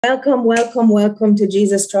Welcome, welcome, welcome to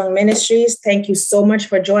Jesus Strong Ministries. Thank you so much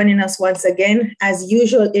for joining us once again. As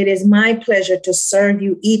usual, it is my pleasure to serve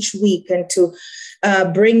you each week and to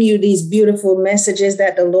bring you these beautiful messages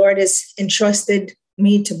that the Lord has entrusted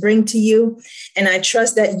me to bring to you. And I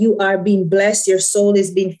trust that you are being blessed. Your soul is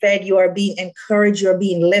being fed. You are being encouraged. You're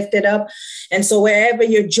being lifted up. And so wherever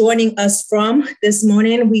you're joining us from this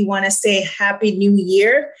morning, we want to say Happy New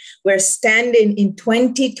Year. We're standing in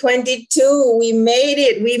 2022. We made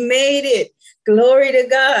it. We made it. Glory to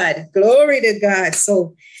God. Glory to God.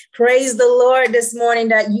 So praise the Lord this morning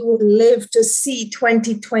that you will live to see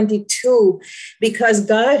 2022, because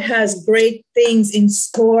God has great things in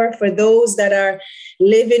store for those that are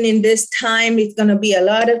living in this time. It's going to be a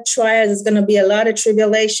lot of trials. It's going to be a lot of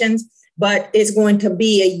tribulations, but it's going to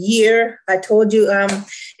be a year. I told you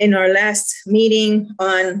in our last meeting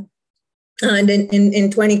in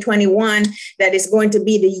 2021 that is going to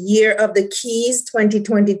be the year of the keys.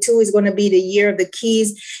 2022 is going to be the year of the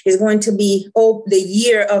keys. It's going to be the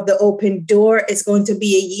year of the open door. It's going to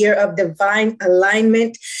be a year of divine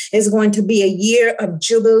alignment. It's going to be a year of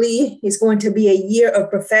jubilee. It's going to be a year of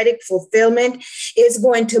prophetic fulfillment. It's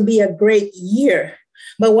going to be a great year.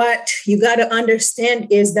 But what you got to understand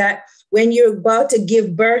is that when you're about to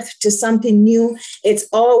give birth to something new, it's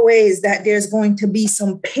always that there's going to be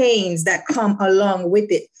some pains that come along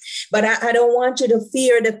with it. But I don't want you to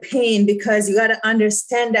fear the pain, because you got to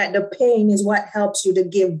understand that the pain is what helps you to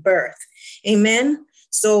give birth. Amen.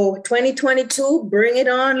 So 2022, bring it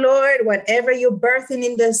on, Lord. Whatever you're birthing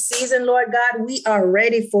in this season, Lord God, we are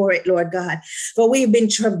ready for it, Lord God. For we've been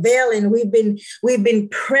travailing, we've been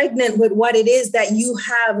pregnant with what it is that you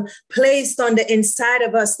have placed on the inside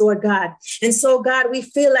of us, Lord God. And so, God, we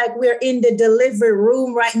feel like we're in the delivery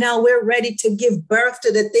room right now. We're ready to give birth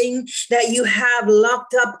to the thing that you have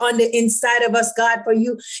locked up on the inside of us, God. For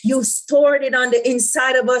you stored it on the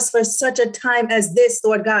inside of us for such a time as this,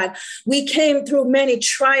 Lord God. We came through many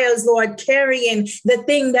trials, Lord, carrying the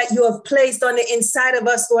thing that you have placed on the inside of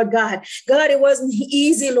us, Lord God. God, it wasn't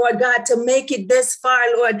easy, Lord God, to make it this far,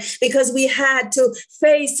 Lord, because we had to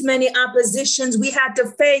face many oppositions. We had to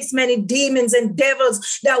face many demons and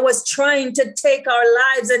devils that was trying to take our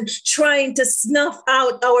lives and trying to snuff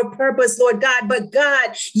out our purpose, Lord God. But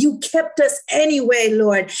God, you kept us anyway,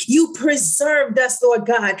 Lord. You preserved us, Lord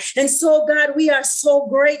God. And so, God, we are so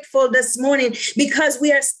grateful this morning because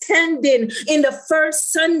we are standing in the first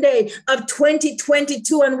Sunday of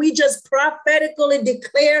 2022, and we just prophetically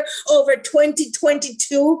declare over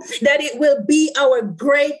 2022 that it will be our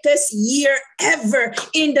greatest year ever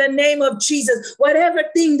in the name of Jesus. Whatever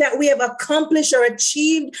thing that we have accomplished or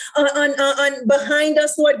achieved on behind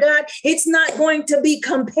us, Lord God, it's not going to be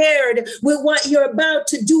compared with what you're about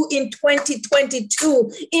to do in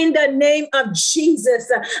 2022. In the name of Jesus,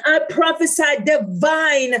 I prophesy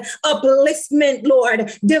divine upliftment,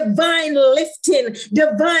 Lord, divine lifting,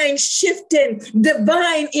 divine shifting,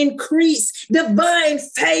 divine increase, divine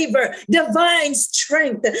favor, divine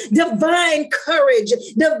strength, divine courage,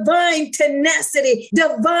 divine tenacity,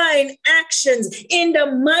 divine actions in the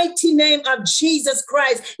mighty name of Jesus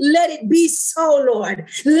Christ. Let it be so, Lord.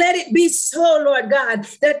 Let it be so, Lord God,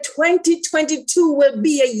 that 2022 will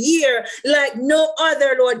be a year like no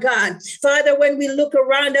other, Lord God. Father, when we look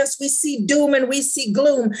around us, we see doom and we see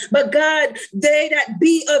gloom. But God, they that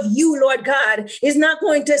be of you, Lord God, is not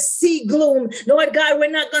going to see gloom. Lord God,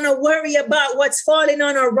 we're not going to worry about what's falling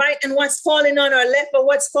on our right and what's falling on our left, or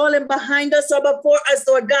what's falling behind us or before us,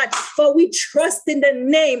 Lord God, for we trust in the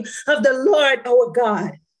name of the Lord our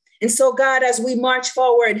God. And so, God, as we march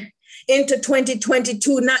forward into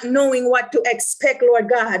 2022, not knowing what to expect, Lord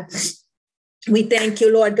God, we thank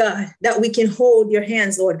you, Lord God, that we can hold your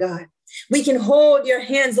hands, Lord God. We can hold your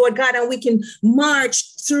hands, Lord God, and we can march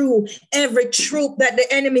through every troop that the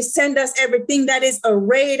enemy send us, everything that is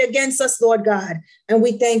arrayed against us, Lord God. And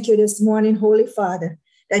we thank you this morning, Holy Father,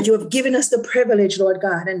 that you have given us the privilege, Lord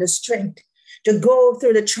God, and the strength to go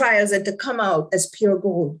through the trials and to come out as pure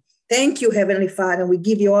gold. Thank you, Heavenly Father. We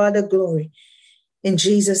give you all the glory. In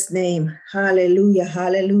Jesus' name, hallelujah,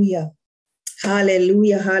 hallelujah.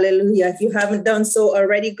 Hallelujah, hallelujah. If you haven't done so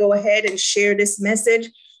already, go ahead and share this message.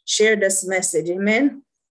 Share this message. Amen.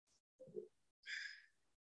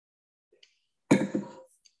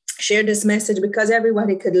 Share this message because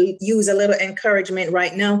everybody could use a little encouragement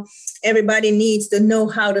right now. Everybody needs to know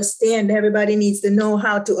how to stand. Everybody needs to know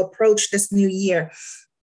how to approach this new year.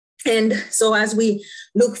 And so as we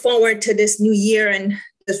look forward to this new year and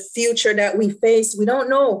the future that we face, we don't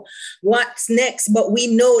know what's next, but we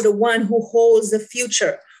know the one who holds the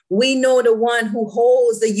future. We know the one who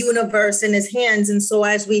holds the universe in his hands. And so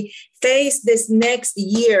as we face this next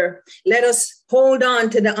year, let us hold on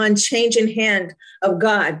to the unchanging hand of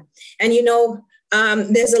God. And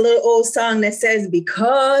there's a little old song that says,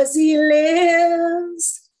 because he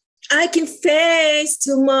lives, I can face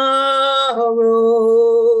tomorrow.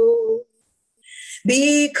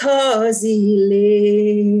 Because he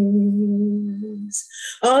lives,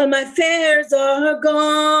 all my fears are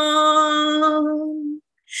gone.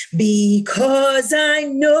 Because I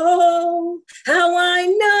know how I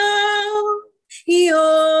know he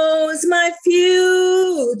owns my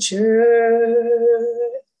future.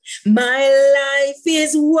 My life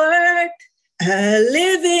is worth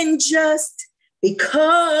living just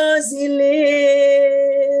because he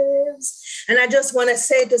lives. And I just want to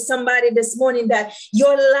say to somebody this morning that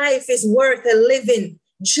your life is worth a living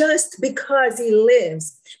just because he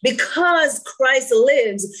lives. Because Christ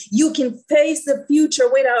lives, you can face the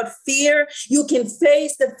future without fear. You can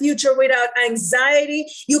face the future without anxiety.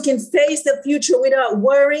 You can face the future without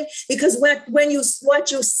worry. Because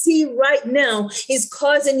what you see right now is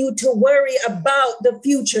causing you to worry about the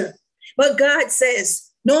future. But God says,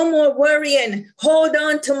 no more worrying. Hold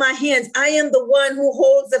on to my hands. I am the one who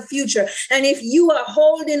holds the future. And if you are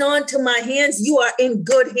holding on to my hands, you are in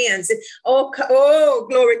good hands. Oh,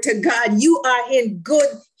 glory to God. You are in good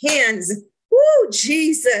hands. Woo,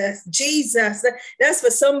 Jesus. That's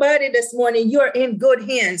for somebody this morning. You're in good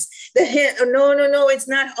hands. No. It's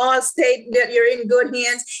not all state that you're in good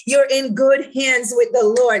hands. You're in good hands with the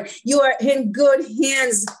Lord. You are in good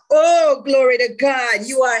hands. Oh, glory to God.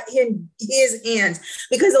 You are in his hands,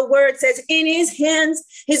 because the word says in his hands,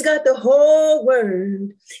 he's got the whole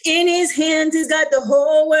world. In his hands, he's got the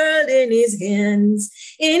whole world in his hands.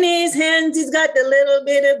 In his hands, he's got the little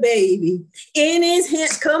bit of baby. In his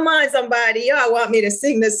hands, come on, somebody. Y'all want me to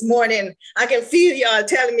sing this morning. I can feel y'all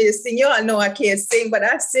telling me to sing. Y'all know I can't sing, but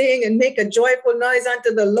I sing and make a joyful noise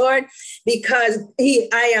unto the Lord, because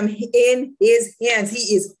I am in his hands.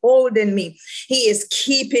 He is holding me. He is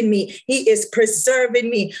keeping me. He is preserving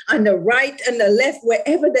me on the right and the left.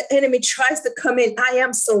 Wherever the enemy tries to come in, I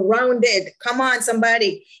am surrounded. Come on,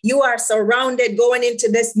 somebody. You are surrounded going into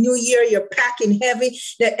this new year. You're packing heavy.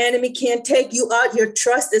 The enemy can't take you out. Your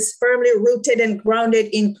trust is firmly rooted and grounded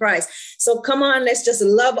in Christ. So come on, let's just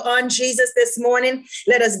love on Jesus this morning.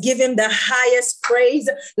 Let us give him the highest praise.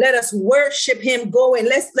 Let us worship him going.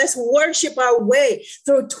 Let's worship our way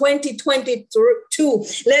through 2022.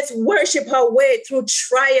 Let's worship our way through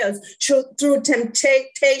trials, through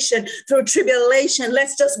temptation, through tribulation.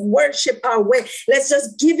 Let's just worship our way. Let's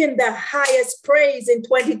just give him the highest praise in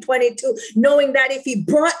 2022, knowing that if he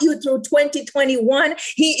brought you through 2021,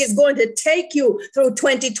 he is going to take you through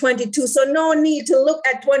 2022. So no need to look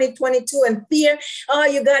at 2022 and fear. All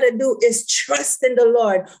you got to do is trust in the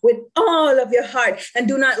Lord with all of your heart, and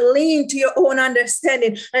do not lean to your own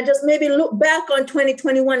understanding, and just maybe look back on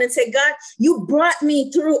 2021 and say, God, you brought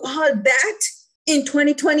me through all that in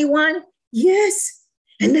 2021. Yes.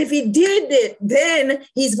 And if he did it, then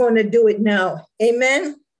he's going to do it now.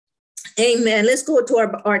 Amen. Amen. Let's go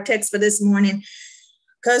to our text for this morning.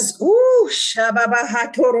 Because,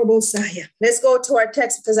 let's go to our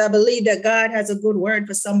text, because I believe that God has a good word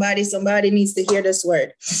for somebody. Somebody needs to hear this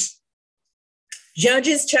word.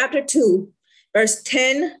 Judges chapter 2, verse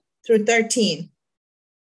 10 through 13.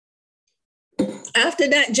 After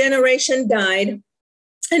that generation died,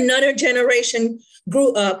 another generation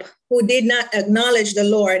grew up who did not acknowledge the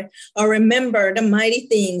Lord or remember the mighty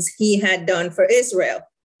things he had done for Israel.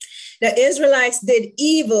 The Israelites did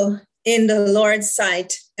evil in the Lord's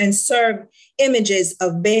sight and served images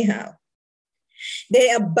of Baal. They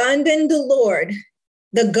abandoned the Lord,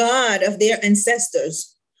 the God of their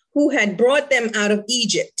ancestors, who had brought them out of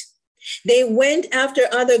Egypt. They went after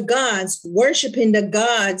other gods, worshiping the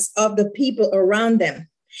gods of the people around them,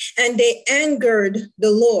 and they angered the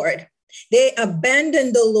Lord. They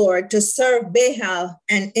abandoned the Lord to serve Baal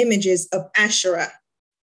and images of Asherah.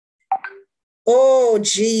 Oh,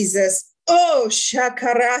 Jesus. Oh,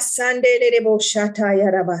 Shakara Sande Rebo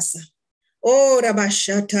Shataya Rabasa. Oh,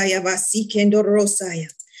 Rabashataya Vasikendo Rosaya.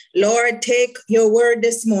 Lord, take your word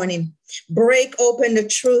this morning. Break open the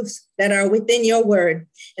truths that are within your word.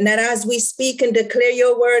 And that as we speak and declare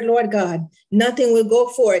your word, Lord God, nothing will go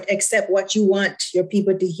forth except what you want your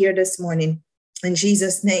people to hear this morning. In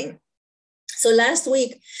Jesus' name. So last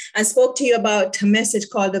week, I spoke to you about a message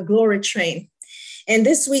called the Glory Train. And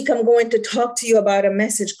this week, I'm going to talk to you about a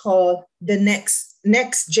message called the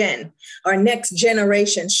next gen, or next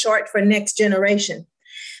generation, short for next generation,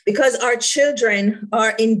 because our children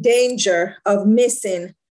are in danger of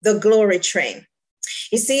missing the glory train.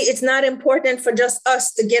 You see, it's not important for just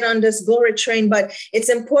us to get on this glory train, but it's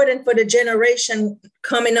important for the generation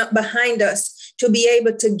coming up behind us to be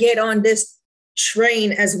able to get on this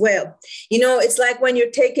train as well. You know, it's like when you're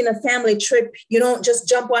taking a family trip, you don't just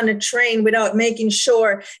jump on a train without making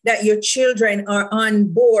sure that your children are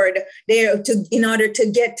on board there to in order to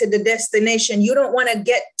get to the destination. You don't want to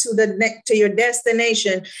get to your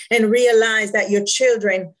destination and realize that your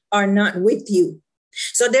children are not with you.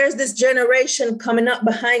 So there's this generation coming up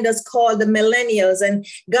behind us called the millennials, and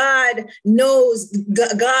God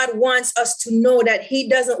wants us to know that he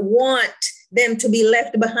doesn't want them to be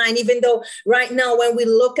left behind, even though right now, when we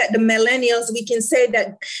look at the millennials, we can say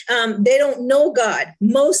that they don't know God.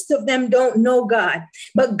 Most of them don't know God,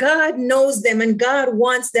 but God knows them and God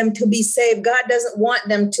wants them to be saved. God doesn't want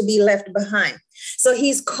them to be left behind. So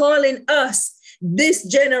he's calling us, this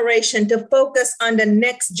generation, to focus on the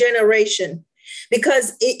next generation.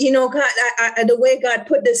 Because, you know, God, the way God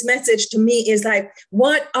put this message to me is like,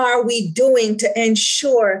 what are we doing to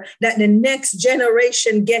ensure that the next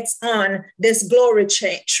generation gets on this glory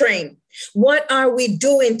train? What are we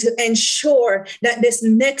doing to ensure that this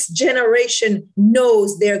next generation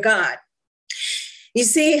knows their God? You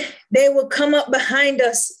see, they will come up behind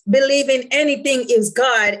us believing anything is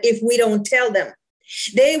God if we don't tell them.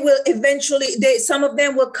 They will eventually, some of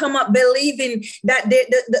them will come up believing that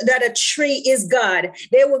that a tree is God.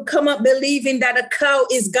 They will come up believing that a cow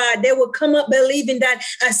is God. They will come up believing that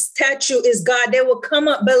a statue is God. They will come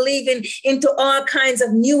up believing into all kinds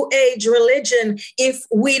of new age religion if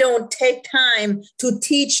we don't take time to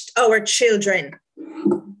teach our children.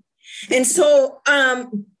 And so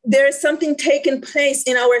there is something taking place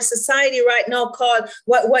in our society right now called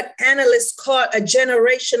what analysts call a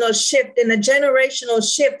generational shift. And the generational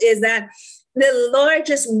shift is that the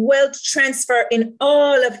largest wealth transfer in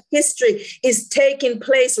all of history is taking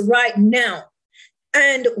place right now.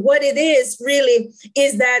 And what it is really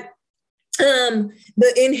is that the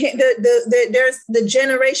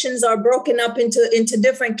generations are broken up into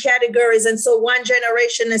different categories. And so one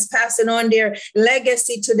generation is passing on their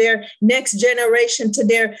legacy to their next generation, to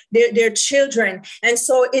their children. And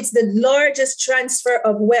so it's the largest transfer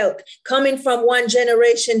of wealth coming from one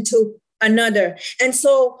generation to another. And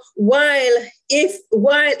so while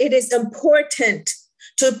it is important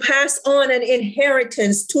to pass on an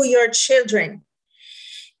inheritance to your children,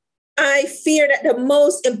 I fear that the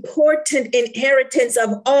most important inheritance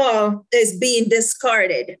of all is being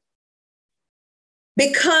discarded,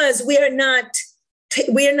 because we are not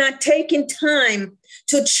taking time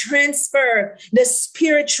to transfer the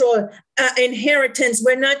spiritual inheritance.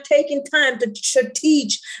 We're not taking time to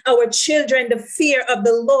teach our children the fear of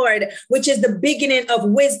the Lord, which is the beginning of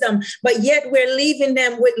wisdom. But yet we're leaving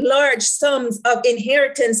them with large sums of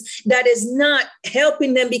inheritance that is not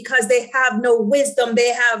helping them because they have no wisdom.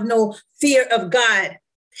 They have no fear of God.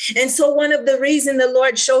 And so one of the reasons the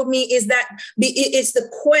Lord showed me is that it's the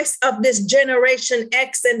quest of this generation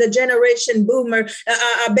X and the generation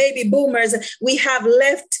baby boomers. We have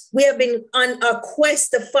been on a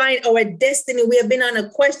quest to find our destiny. We have been on a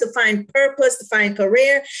quest to find purpose, to find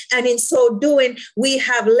career. And in so doing, we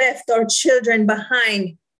have left our children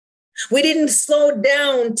behind. We didn't slow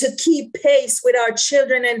down to keep pace with our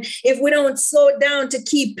children. And if we don't slow down to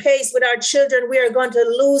keep pace with our children, we are going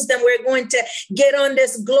to lose them. We're going to get on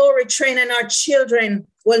this glory train, and our children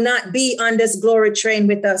will not be on this glory train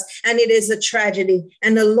with us. And it is a tragedy.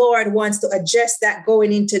 And the Lord wants to adjust that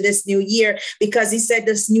going into this new year, because he said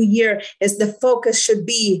this new year is the focus should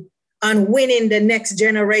be on winning the next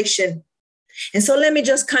generation. And so let me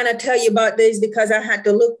just kind of tell you about this, because I had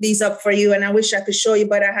to look these up for you, and I wish I could show you,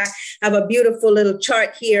 but I have a beautiful little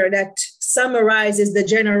chart here that summarizes the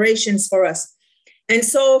generations for us. And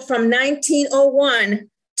so from 1901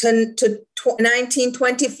 to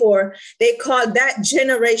 1924, they called that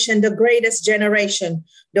generation the greatest generation.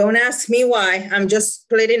 Don't ask me why. I'm just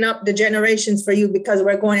splitting up the generations for you because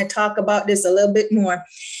we're going to talk about this a little bit more.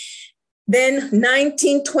 Then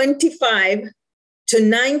 1925 to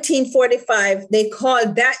 1945, they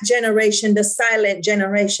called that generation the silent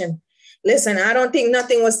generation. Listen, I don't think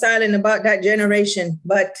nothing was silent about that generation,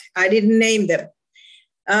 but I didn't name them.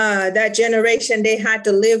 That generation, they had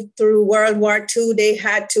to live through World War II. They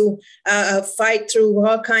had to fight through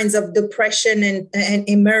all kinds of depression and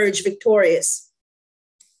emerge victorious.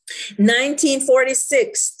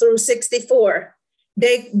 1946 through 64,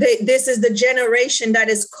 this is the generation that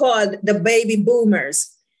is called the baby boomers.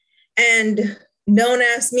 And don't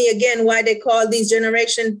ask me again why they call these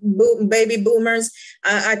baby boomers.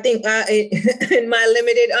 I think in my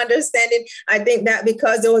limited understanding, I think that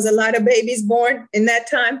because there was a lot of babies born in that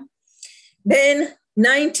time. Then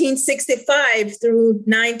 1965 through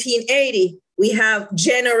 1980, we have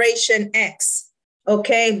Generation X.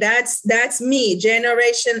 Okay, that's me,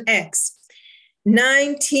 Generation X.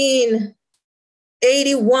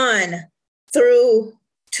 1981 through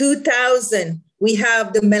 2000, we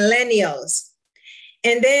have the millennials.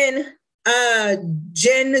 And then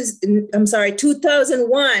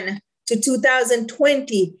 2001 to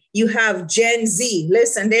 2020, you have Gen Z.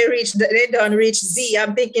 Listen, they don't reach Z.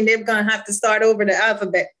 I'm thinking they're going to have to start over the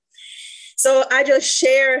alphabet. So I just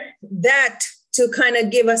share that to kind of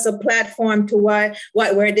give us a platform to what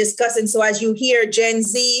we're discussing. So as you hear Gen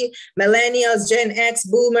Z, millennials, Gen X,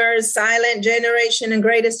 boomers, silent generation, and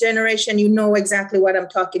greatest generation, you know exactly what I'm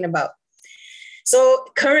talking about. So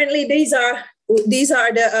currently these are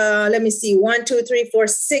the, let me see, 1, 2, 3, 4,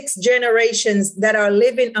 6 generations that are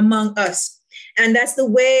living among us. And that's the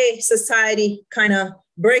way society kind of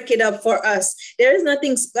break it up for us. There is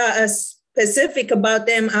nothing specific about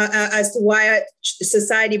them as to why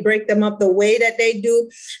society break them up the way that they do.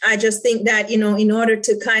 I just think that, in order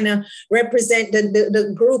to kind of represent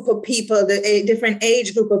the group of people, the different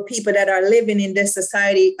age group of people that are living in this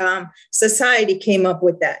society, society came up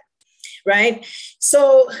with that. Right.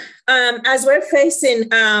 So as we're facing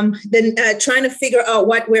trying to figure out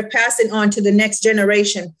what we're passing on to the next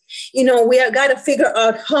generation, we have got to figure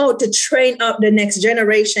out how to train up the next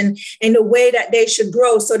generation in the way that they should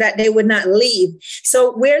grow so that they would not leave.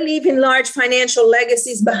 So we're leaving large financial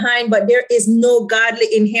legacies behind, but there is no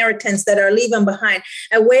godly inheritance that are leaving behind.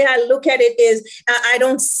 And the way I look at it is I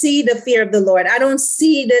don't see the fear of the Lord. I don't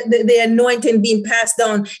see the anointing being passed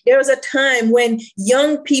down. There was a time when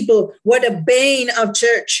young people were the bane of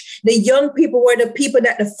church. The young people were the people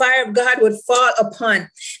that the fire of God would fall upon.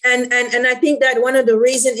 And I think that one of the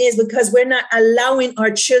reasons is because we're not allowing our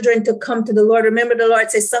children to come to the Lord. Remember, the Lord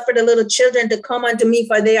says, suffer the little children to come unto me,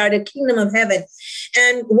 for they are the kingdom of heaven.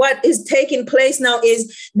 And what is taking place now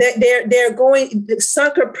is that they're going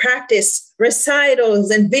soccer practice, recitals,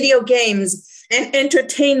 and video games and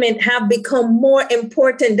entertainment have become more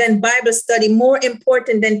important than Bible study, more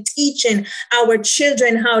important than teaching our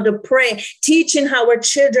children how to pray, teaching our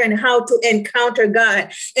children how to encounter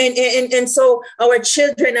God. And so our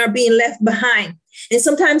children are being left behind. And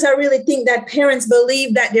sometimes I really think that parents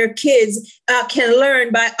believe that their kids can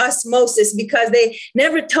learn by osmosis because they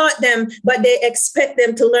never taught them, but they expect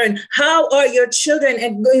them to learn. How are your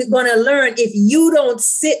children going to learn if you don't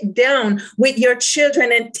sit down with your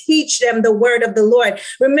children and teach them the word of the Lord?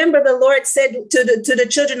 Remember, the Lord said to the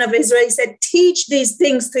children of Israel, he said, teach these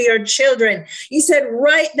things to your children. He said,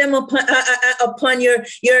 write them upon your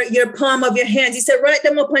palm of your hands. He said, write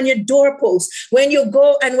them upon your doorposts. When you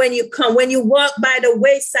go and when you come, when you walk by the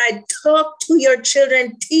wayside, talk to your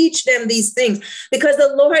children, teach them these things, because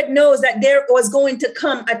the Lord knows that there was going to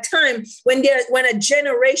come a time when a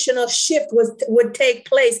generational shift would take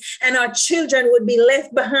place and our children would be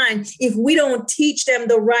left behind if we don't teach them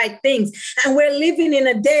the right things. And we're living in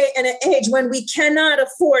a day and an age when we cannot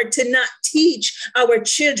afford to not teach our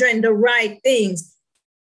children the right things.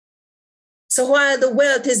 So while the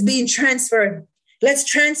wealth is being transferred, let's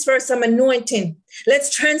transfer some anointing.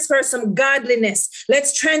 Let's transfer some godliness.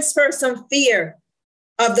 Let's transfer some fear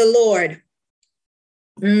of the Lord.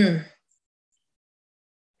 You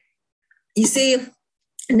see,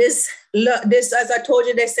 this, as I told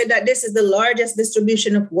you, they said that this is the largest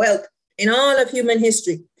distribution of wealth in all of human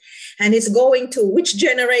history. And it's going to which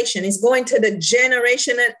generation? It's going to the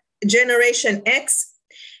Generation X.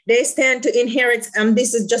 They stand to inherit,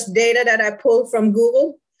 this is just data that I pulled from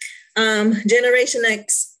Google. Generation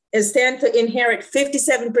X stand to inherit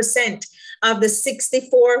 57% of the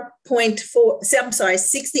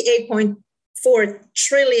 $68.4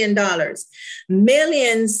 trillion.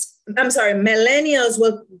 Millennials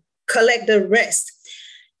will collect the rest.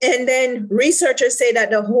 And then researchers say that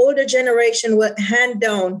the older generation will hand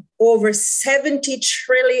down over $70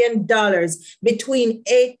 trillion between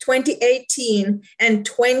 2018 and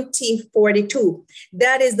 2042.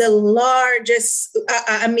 That is the largest.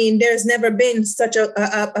 There's never been such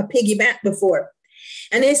a piggy bank before.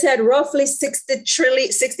 And they said roughly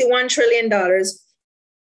 $61 trillion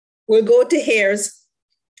will go to heirs,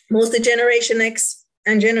 mostly Generation X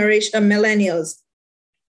and Generation Millennials.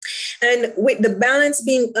 And with the balance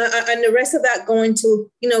being, and the rest of that going to,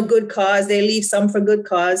 good cause, they leave some for good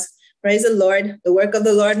cause. Praise the Lord. The work of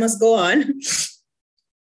the Lord must go on.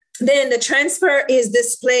 Then the transfer is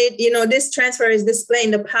displayed, this transfer is displaying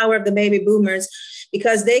the power of the baby boomers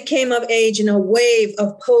because they came of age in a wave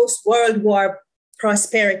of post-World War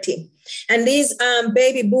prosperity. And these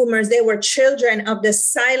baby boomers, they were children of the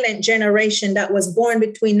silent generation that was born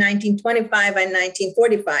between 1925 and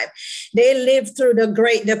 1945. They lived through the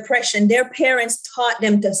Great Depression. Their parents taught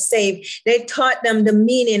them to save. They taught them the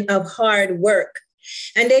meaning of hard work.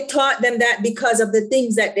 And they taught them that because of the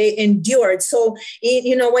things that they endured. So,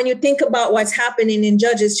 when you think about what's happening in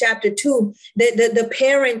Judges chapter 2, the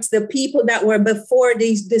parents, the people that were before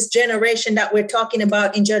this generation that we're talking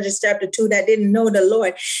about in Judges chapter 2 that didn't know the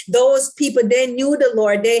Lord, those people, they knew the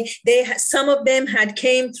Lord. Some of them had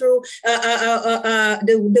came through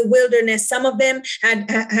the wilderness. Some of them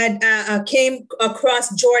had came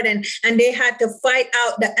across Jordan, and they had to fight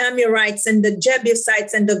out the Amorites and the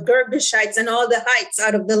Jebusites and the Girgashites and all the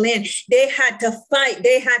out of the land. They had to fight.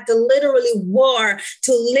 They had to literally war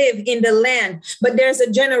to live in the land. But there's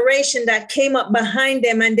a generation that came up behind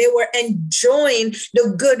them, and they were enjoying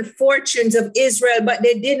the good fortunes of Israel, but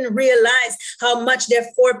they didn't realize how much their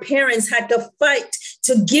foreparents had to fight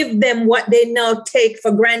to give them what they now take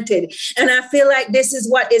for granted. And I feel like this is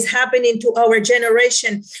what is happening to our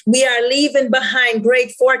generation. We are leaving behind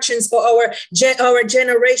great fortunes for our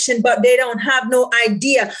generation, but they don't have no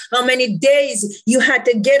idea how many days you had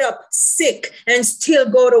to get up sick and still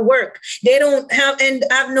go to work. They don't have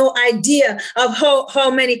no idea of how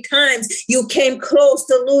many times you came close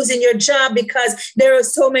to losing your job because there are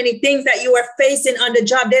so many things that you are facing on the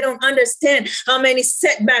job. They don't understand how many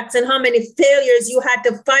setbacks and how many failures you had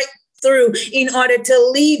to fight through in order to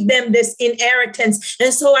leave them this inheritance.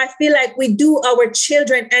 And so I feel like we do our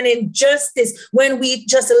children an injustice when we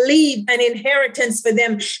just leave an inheritance for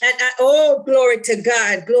them. And glory to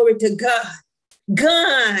God, glory to God.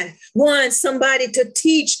 God wants somebody to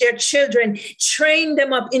teach their children, train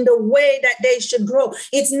them up in the way that they should grow.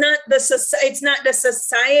 It's not the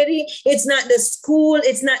society, it's not the school,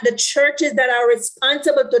 it's not the churches that are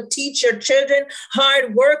responsible to teach your children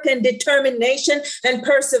hard work and determination and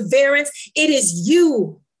perseverance. It is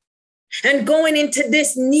you. And going into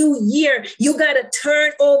this new year, you got to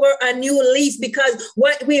turn over a new leaf, because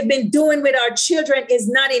what we've been doing with our children is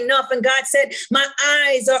not enough. And God said, my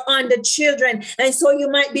eyes are on the children. And so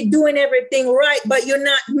you might be doing everything right, but you're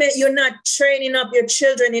not training up your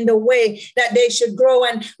children in the way that they should grow.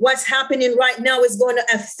 And what's happening right now is going to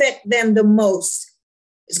affect them the most.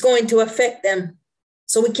 It's going to affect them.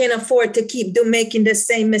 So we can't afford to keep making the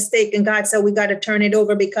same mistake. And God said we got to turn it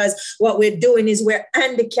over, because what we're doing is we're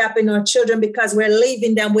handicapping our children, because we're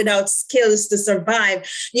leaving them without skills to survive.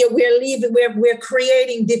 We're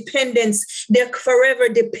creating dependence. They're forever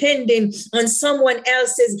depending on someone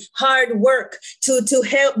else's hard work to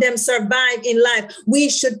help them survive in life. We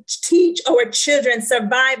should teach our children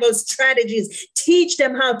survival strategies, teach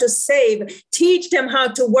them how to save, teach them how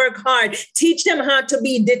to work hard, teach them how to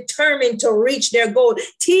be determined to reach their goal.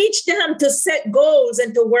 Teach them to set goals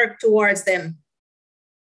and to work towards them.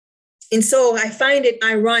 And so I find it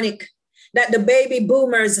ironic that the baby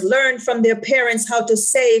boomers learned from their parents how to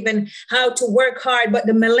save and how to work hard, but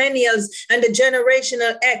the millennials and the Generation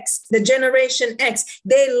X,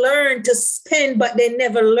 they learn to spend, but they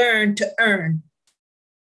never learn to earn.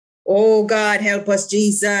 Oh, God, help us,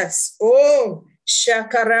 Jesus. Oh,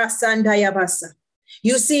 Shakara Sandayabasa.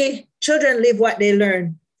 You see, children live what they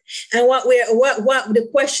learn. And what the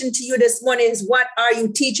question to you this morning is, what are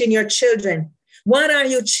you teaching your children? What are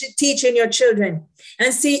you teaching your children?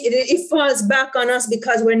 And see, it falls back on us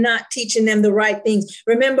because we're not teaching them the right things.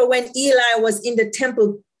 Remember when Eli was in the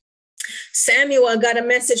temple, Samuel got a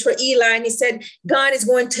message for Eli, and he said, God is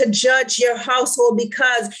going to judge your household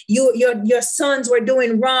because your sons were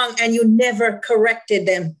doing wrong and you never corrected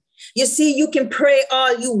them. You see, you can pray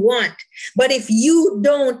all you want, but if you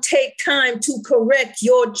don't take time to correct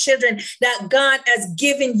your children that God has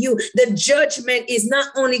given you, the judgment is not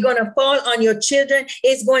only going to fall on your children,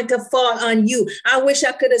 it's going to fall on you. I wish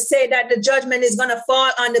I could have said that the judgment is going to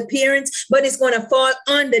fall on the parents, but it's going to fall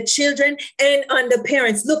on the children and on the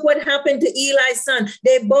parents. Look what happened to Eli's son.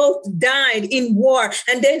 They both died in war.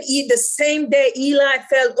 And then the same day, Eli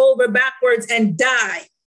fell over backwards and died.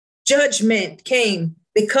 Judgment came.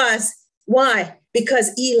 Because why?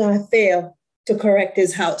 Because Eli failed to correct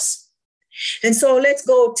his house. And so let's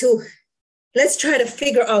try to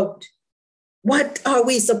figure out, what are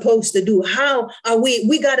we supposed to do? How are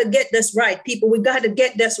we got to get this right, people. We got to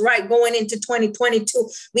get this right going into 2022.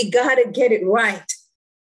 We got to get it right.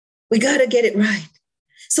 We got to get it right.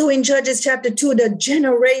 So in Judges chapter 2, the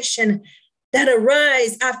generation that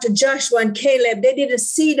arise after Joshua and Caleb, they didn't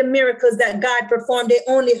see the miracles that God performed. They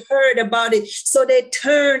only heard about it. So they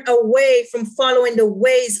turned away from following the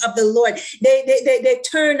ways of the Lord. They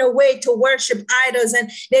turned away to worship idols,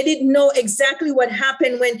 and they didn't know exactly what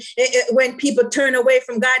happened when people turn away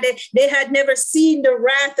from God. They had never seen the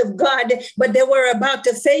wrath of God, but they were about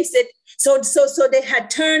to face it. So they had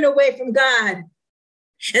turned away from God.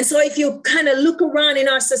 And so if you kind of look around in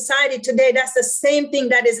our society today, that's the same thing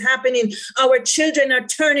that is happening. Our children are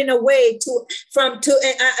turning away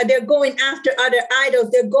they're going after other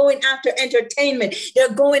idols. They're going after entertainment.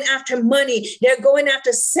 They're going after money. They're going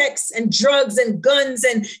after sex and drugs and guns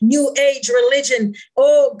and new age religion.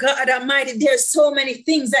 Oh God Almighty, there's so many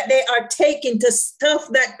things that they are taking to stuff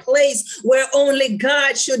that place where only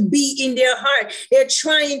God should be in their heart. They're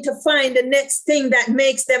trying to find the next thing that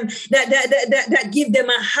makes them, that give them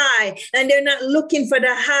a high, and they're not looking for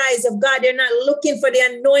the highs of God. They're not looking for the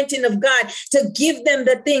anointing of God to give them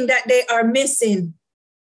the thing that they are missing.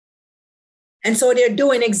 And so they're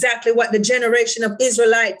doing exactly what the generation of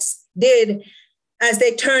Israelites did as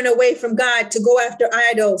they turn away from God to go after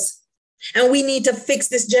idols. And we need to fix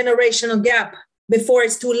this generational gap before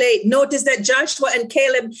it's too late. Notice that Joshua and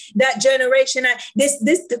Caleb, that generation,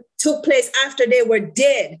 this took place after they were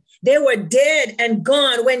dead. They were dead and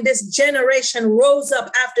gone when this generation rose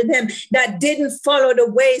up after them that didn't follow the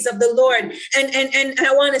ways of the Lord. And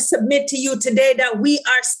I want to submit to you today that we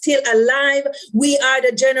are still alive. We are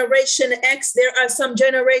the generation X. There are some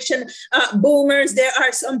generation boomers. There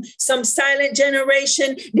are some silent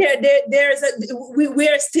generation. We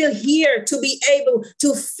are still here to be able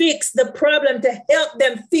to fix the problem, to help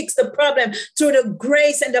them fix the problem through the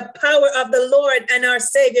grace and the power of the Lord and our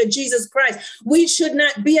Savior, Jesus Christ. We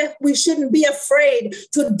shouldn't be afraid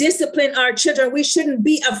to discipline our children. We shouldn't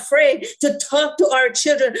be afraid to talk to our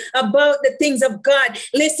children about the things of God.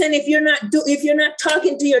 Listen, if you're not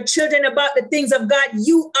talking to your children about the things of God,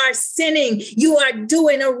 you are sinning. You are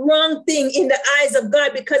doing a wrong thing in the eyes of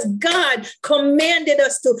God, because God commanded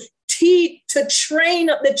us to train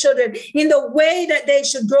up the children in the way that they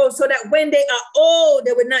should grow, so that when they are old,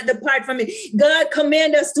 they would not depart from it. God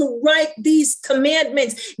commanded us to write these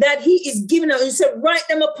commandments that he is giving us. He said, write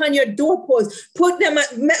them upon your doorposts,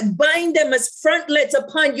 bind them as frontlets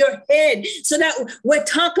upon your head, so that we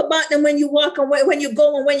talk about them when you walk and when you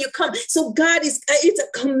go and when you come. So God it's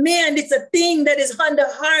a command. It's a thing that is on the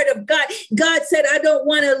heart of God. God said, I don't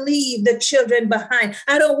want to leave the children behind.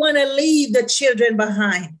 I don't want to leave the children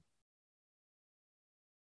behind.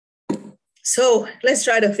 So let's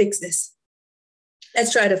try to fix this.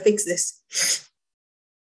 Let's try to fix this.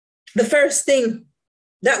 The first thing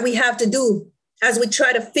that we have to do as we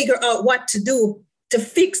try to figure out what to do to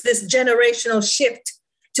fix this generational shift,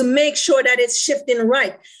 to make sure that it's shifting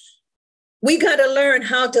right, we got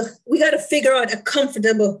to figure out a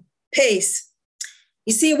comfortable pace.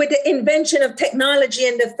 You see, with the invention of technology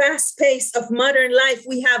and the fast pace of modern life,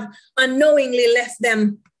 we have unknowingly left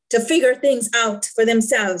them to figure things out for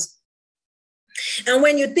themselves. And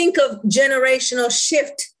when you think of generational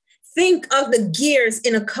shift, think of the gears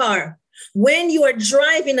in a car. When you are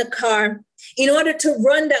driving a car, in order to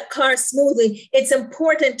run that car smoothly, it's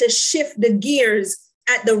important to shift the gears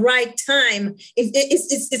at the right time.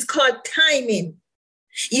 It's called timing.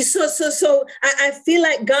 So I feel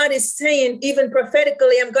like God is saying, even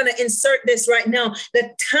prophetically, I'm going to insert this right now, the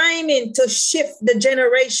timing to shift the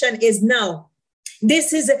generation is now.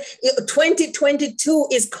 This is 2022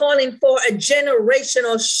 is calling for a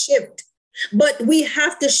generational shift, but we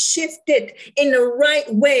have to shift it in the right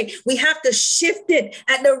way. We have to shift it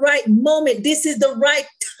at the right moment. This is the right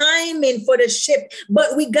timing for the shift,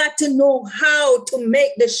 but we got to know how to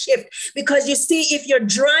make the shift. Because you see, if you're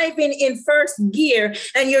driving in first gear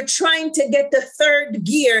and you're trying to get to third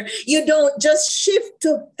gear, you don't just shift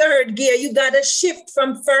to third gear. You got to shift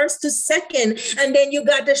from first to second, and then you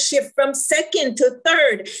got to shift from second to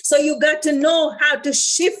third. So you got to know how to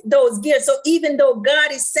shift those gears. So even though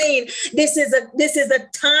God is saying this is a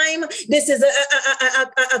time, this is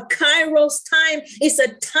a Kairos time, it's a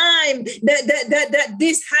time that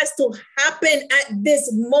this has to happen at this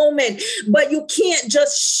moment. But you can't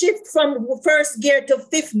just shift from first gear to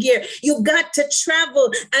fifth gear. You got to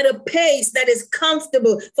travel at a pace that is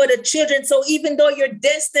comfortable for the children. So even though your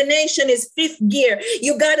destination is fifth gear,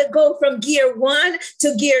 you got to go from gear 1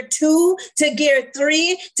 to gear 2 to gear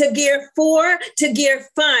 3 to gear 4 to gear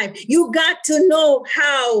 5. You got to know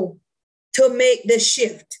how to make the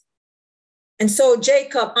shift. And so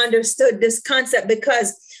Jacob understood this concept,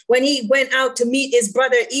 because when he went out to meet his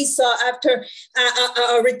brother Esau after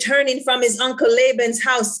returning from his uncle Laban's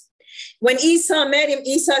house, when Esau met him,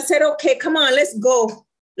 Esau said, okay, come on, let's go.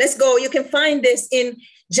 Let's go. You can find this in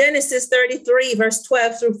Genesis 33, verse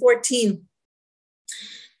 12 through 14.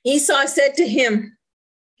 Esau said to him,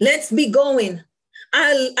 let's be going.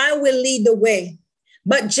 I will lead the way.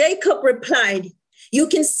 But Jacob replied, you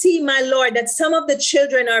can see, my lord, that some of the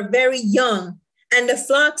children are very young, and the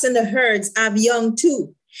flocks and the herds have young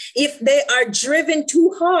too. If they are driven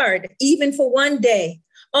too hard, even for one day,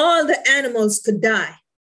 all the animals could die.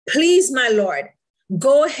 Please, my Lord,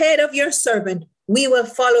 go ahead of your servant. We will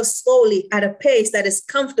follow slowly at a pace that is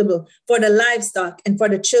comfortable for the livestock and for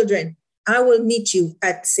the children. I will meet you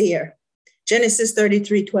at Seir. Genesis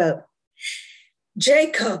 33:12.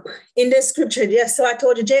 Jacob, in the scripture, yes, so I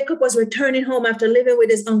told you, Jacob was returning home after living with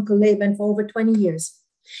his uncle Laban for over 20 years.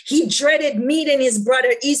 He dreaded meeting his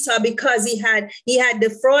brother Esau because he had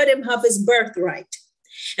defrauded him of his birthright.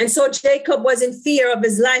 And so Jacob was in fear of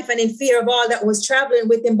his life and in fear of all that was traveling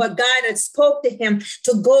with him. But God had spoke to him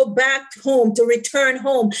to go back home, to return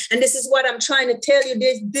home. And this is what I'm trying to tell you.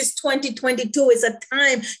 This 2022 is a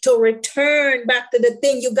time to return back to the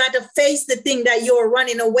thing. You got to face the thing that you're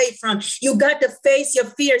running away from. You got to face your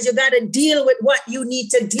fears. You got to deal with what you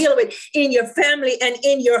need to deal with in your family and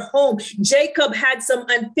in your home. Jacob had some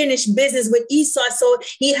unfinished business with Esau, so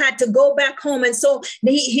he had to go back home. And so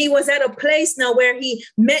he was at a place now where he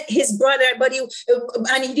met his brother, but he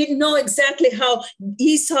didn't know exactly how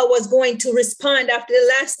Esau was going to respond. After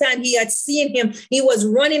the last time he had seen him, he was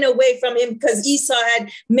running away from him because Esau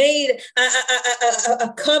had made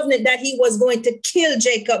a covenant that he was going to kill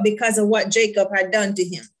Jacob because of what Jacob had done to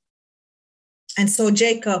him. And so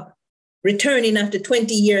Jacob, returning after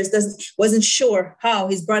 20 years, wasn't sure how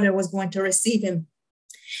his brother was going to receive him.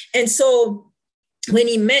 And so when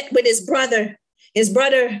he met with his brother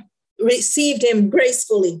received him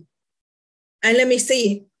gracefully. And let me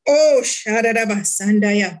see. Oh,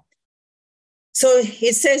 Shadadabasandaya. So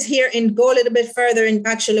it says here, and go a little bit further, and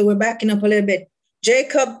actually we're backing up a little bit.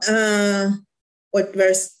 Jacob, what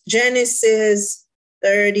verse? Genesis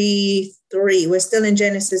 33. We're still in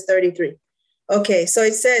Genesis 33. Okay, so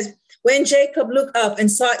it says, when Jacob looked up and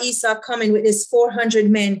saw Esau coming with his 400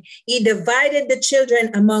 men, he divided the children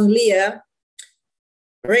among Leah,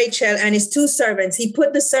 Rachel, and his two servants. He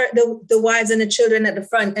put the wives and the children at the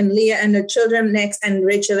front, and Leah and the children next, and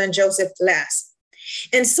Rachel and Joseph last.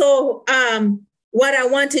 And so what I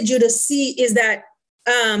wanted you to see is that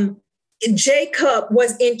Jacob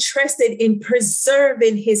was interested in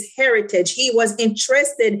preserving his heritage. He was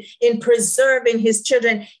interested in preserving his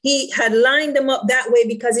children. He had lined them up that way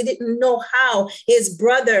because he didn't know how his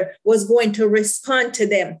brother was going to respond to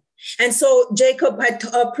them. And so Jacob had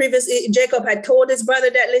told his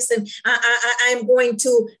brother that, listen, I'm going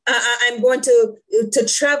to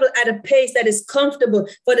travel at a pace that is comfortable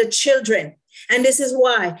for the children. And this is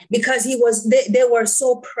why, because they were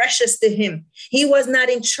so precious to him. He was not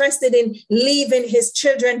interested in leaving his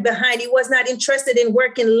children behind. He was not interested in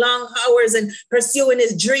working long hours and pursuing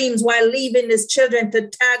his dreams while leaving his children to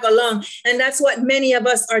tag along. And that's what many of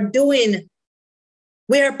us are doing.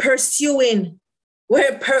 We're pursuing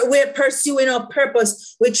our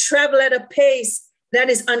purpose. We travel at a pace that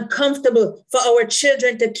is uncomfortable for our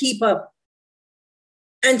children to keep up.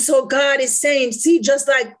 And so God is saying, see, just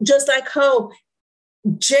like how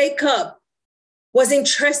Jacob was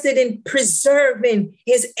interested in preserving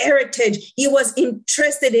his heritage. He was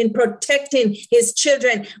interested in protecting his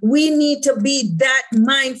children. We need to be that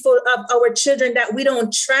mindful of our children that we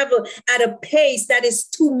don't travel at a pace that is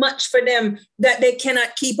too much for them, that they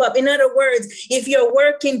cannot keep up. In other words, if you're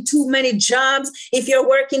working too many jobs, if you're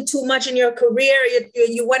working too much in your career,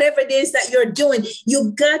 you whatever it is that you're doing,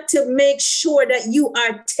 you got to make sure that you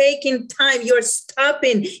are taking time, you're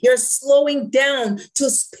stopping, you're slowing down to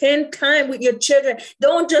spend time with your children.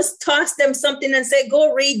 Don't just toss them something and say,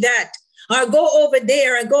 go read that, or go over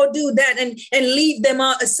there and go do that and leave them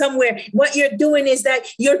out somewhere. What you're doing is that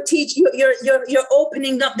you're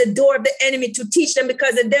opening up the door of the enemy to teach them,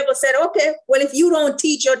 because the devil said, okay, well, if you don't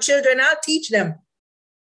teach your children, I'll teach them.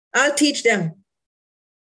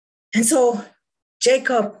 And so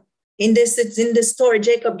Jacob, in this story,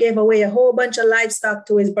 Jacob gave away a whole bunch of livestock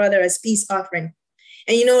to his brother as peace offering.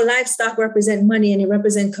 And livestock represent money and it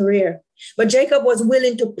represent career. But Jacob was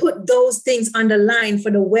willing to put those things on the line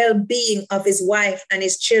for the well-being of his wife and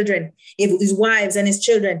his children, his wives and his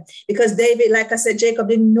children. Because David, like I said, Jacob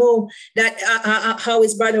didn't know that how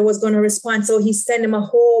his brother was going to respond. So he sent him a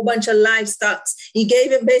whole bunch of livestock. He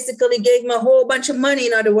gave him a whole bunch of money.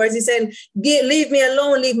 In other words, he said, leave me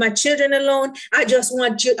alone, leave my children alone. I just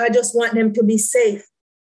want them to be safe.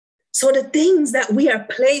 So the things that we are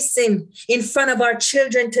placing in front of our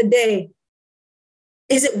children today,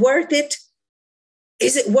 is it worth it?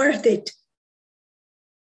 Is it worth it?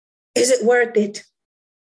 Is it worth it?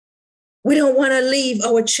 We don't want to leave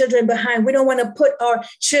our children behind. We don't want to put our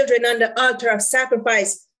children on the altar of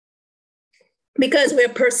sacrifice because we're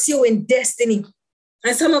pursuing destiny.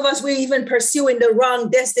 And some of us, we're even pursuing the wrong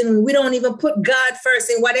destiny. We don't even put God first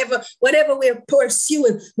in whatever we're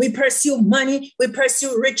pursuing. We pursue money, we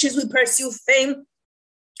pursue riches, we pursue fame.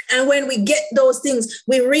 And when we get those things,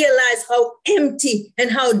 we realize how empty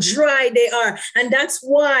and how dry they are. And that's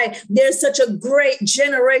why there's such a great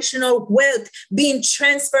generational wealth being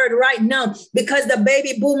transferred right now, because the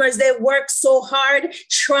baby boomers, they work so hard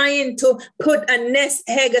trying to put a nest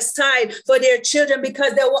egg aside for their children,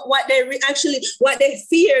 because what they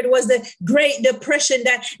feared was the Great Depression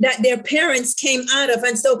that their parents came out of.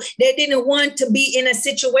 And so they didn't want to be in a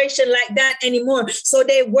situation like that anymore. So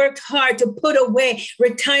they worked hard to put away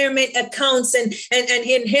retirement accounts and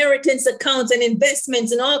inheritance accounts and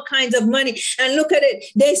investments and all kinds of money. And look at it.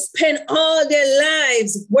 They spent all their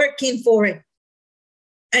lives working for it.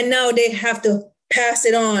 And now they have to pass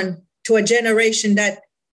it on to a generation that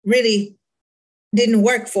really didn't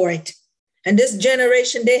work for it. And this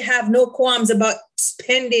generation, they have no qualms about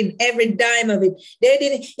spending every dime of it.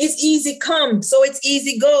 It's easy come, so it's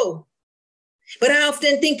easy go. But I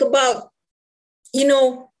often think about,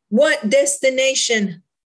 what destination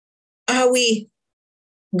are we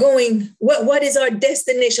going? What is our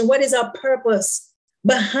destination? What is our purpose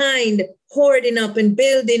behind hoarding up and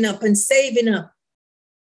building up and saving up?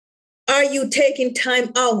 Are you taking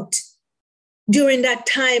time out during that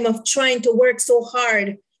time of trying to work so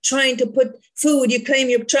hard, trying to put food? You claim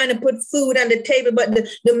you're trying to put food on the table, but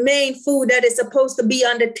the main food that is supposed to be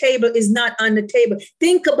on the table is not on the table.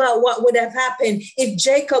 Think about what would have happened if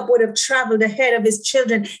Jacob would have traveled ahead of his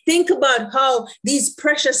children. Think about how these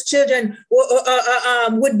precious children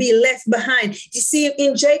would be left behind. You see,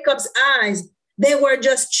 in Jacob's eyes, they were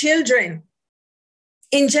just children.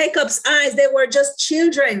 In Jacob's eyes, they were just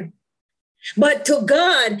children. But to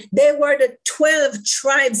God, they were the 12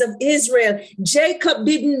 tribes of Israel. Jacob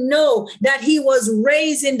didn't know that he was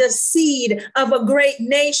raising the seed of a great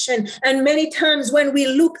nation. And many times when we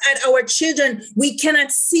look at our children, we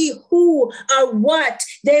cannot see who or what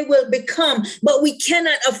they will become, but we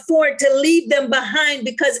cannot afford to leave them behind,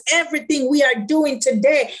 because everything we are doing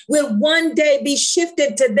today will one day be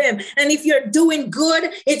shifted to them. And if you're doing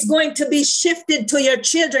good, it's going to be shifted to your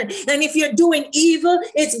children. And if you're doing evil,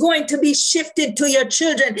 it's going to be shifted to your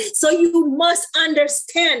children. So you must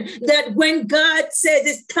understand that when God says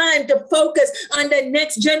it's time to focus on the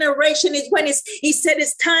next generation, is when he said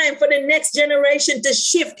it's time for the next generation to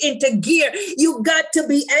shift into gear. You got to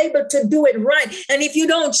be able to do it right. And if you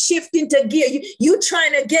don't shift into gear, you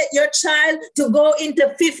trying to get your child to go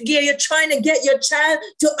into fifth gear. You're trying to get your child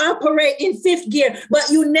to operate in fifth gear, but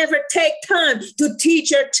you never take time to teach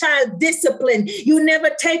your child discipline. You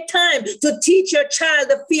never take time to teach your child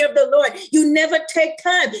the fear of the Lord. You never take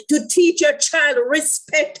time to teach your child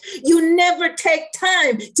respect. You never take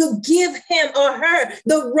time to give him or her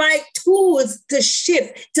the right tools to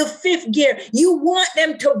shift to fifth gear. You want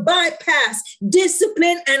them to bypass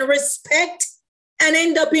discipline and respect and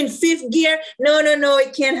end up in fifth gear. No,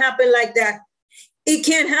 it can't happen like that. It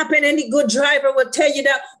can't happen. Any good driver will tell you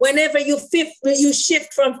that whenever you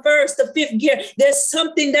shift from first to fifth gear, there's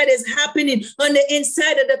something that is happening on the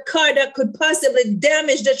inside of the car that could possibly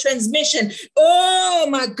damage the transmission. Oh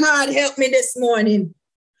my God, help me this morning.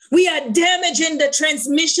 We are damaging the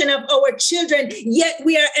transmission of our children, yet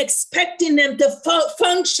we are expecting them to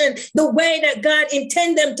function the way that God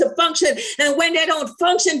intended them to function. And when they don't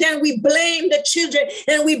function, then we blame the children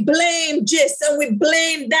and we blame this and we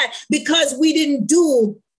blame that, because we didn't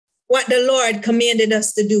do what the Lord commanded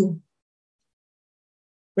us to do.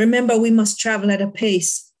 Remember, we must travel at a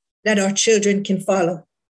pace that our children can follow.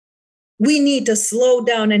 We need to slow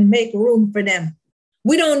down and make room for them.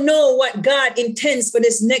 We don't know what God intends for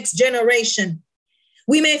this next generation.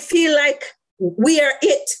 We may feel like we are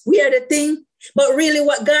it, we are the thing, but really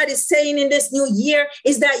what God is saying in this new year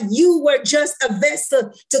is that you were just a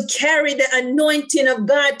vessel to carry the anointing of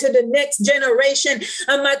God to the next generation.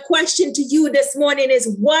 And my question to you this morning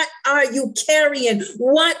is, what are you carrying?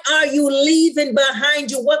 What are you leaving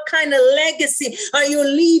behind you? What kind of legacy are you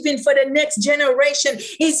leaving for the next generation?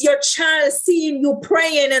 Is your child seeing you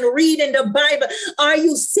praying and reading the Bible? Are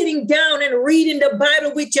you sitting down and reading the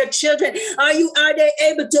Bible with your children? Are they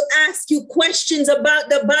able to ask you questions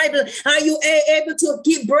about the Bible? Are you able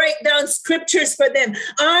to break down scriptures for them?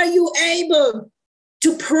 Are you able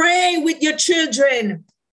to pray with your children?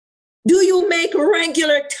 Do you make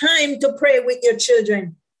regular time to pray with your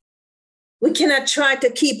children? We cannot try to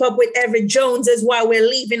keep up with every Joneses while we're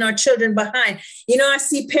leaving our children behind. You know, I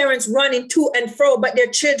see parents running to and fro, but their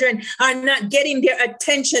children are not getting their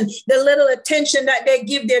attention. The little attention that they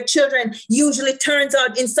give their children usually turns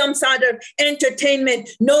out in some sort of entertainment,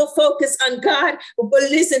 no focus on God. But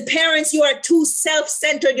listen, parents, you are too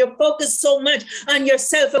self-centered. You're focused so much on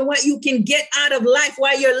yourself and what you can get out of life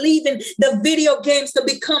while you're leaving the video games to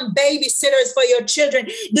become babysitters for your children.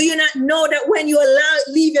 Do you not know that when you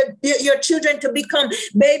leave your children to become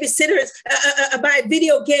babysitters by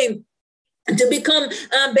video game, to become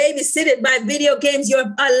babysitted by video games,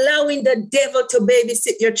 you're allowing the devil to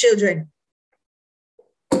babysit your children.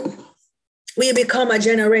 We become a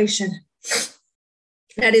generation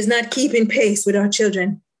that is not keeping pace with our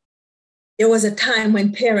children. There was a time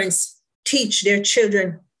when parents teach their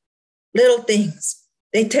children little things.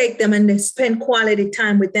 They take them and they spend quality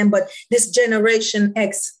time with them. But this generation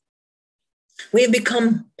X, we've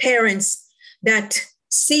become parents that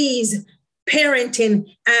sees parenting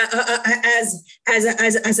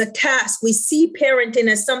as a task. We see parenting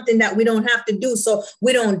as something that we don't have to do, so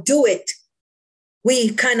we don't do it.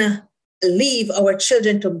 We kind of leave our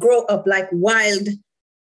children to grow up like wild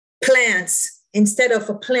plants instead of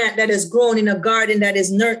a plant that is grown in a garden that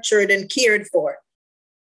is nurtured and cared for.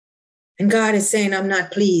 And God is saying, I'm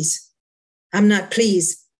not pleased. I'm not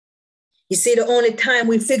pleased. You see, the only time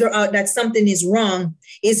we figure out that something is wrong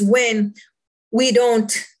is when we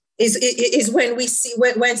don't, is when we see,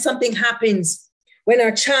 when something happens, when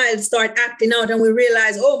our child start acting out and we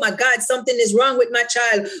realize, oh my God, something is wrong with my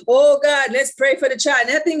child. Oh God, let's pray for the child.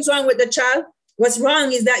 Nothing's wrong with the child. What's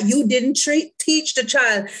wrong is that you didn't teach the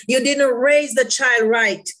child. You didn't raise the child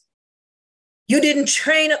right. You didn't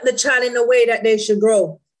train up the child in the way that they should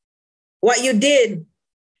grow. What you did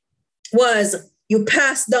was you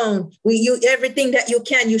pass down everything that you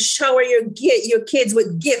can. You shower your kids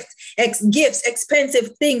with gifts,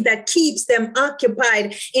 expensive things that keeps them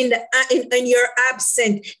occupied in your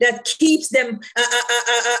absence, that keeps them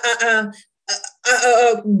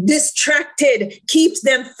distracted, keeps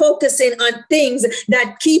them focusing on things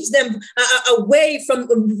that keeps them away from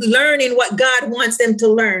learning what God wants them to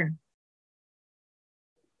learn.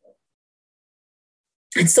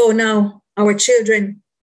 And so now our children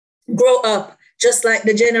grow up just like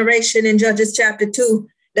the generation in Judges chapter 2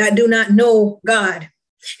 that do not know God.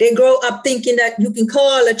 They grow up thinking that you can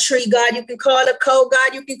call a tree God, you can call a cow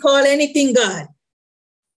God, you can call anything God.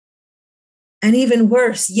 And even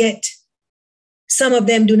worse yet, some of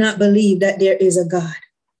them do not believe that there is a God.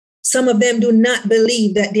 Some of them do not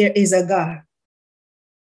believe that there is a God.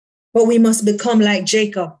 But we must become like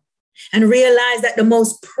Jacob and realize that the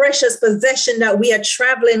most precious possession that we are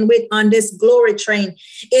traveling with on this glory train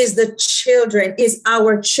is the children, is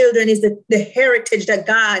our children, is the heritage that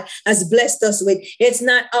God has blessed us with. It's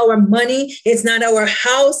not our money. It's not our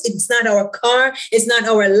house. It's not our car. It's not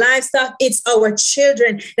our livestock. It's our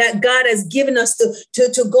children that God has given us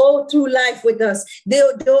to go through life with us.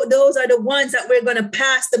 Those are the ones that we're going to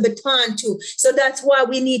pass the baton to. So that's why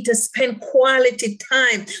we need to spend quality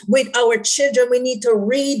time with our children. We need to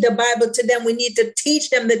read the Bible to them. We need to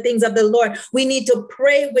teach them the things of the Lord. We need to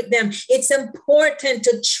pray with them. It's important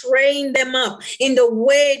to train them up in the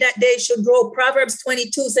way that they should grow. Proverbs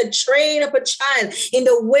 22 said, train up a child in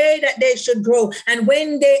the way that they should grow. And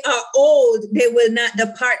when they are old, they will not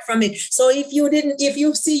depart from it. So if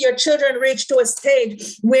you see your children reach to a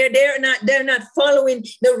stage where they're not following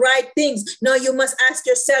the right things, now you must ask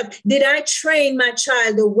yourself, did I train my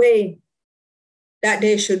child the way that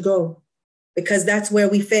they should go? Because that's where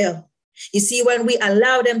we fail. You see, when we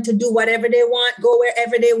allow them to do whatever they want, go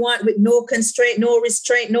wherever they want with no constraint, no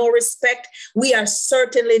restraint, no respect, we are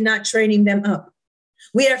certainly not training them up.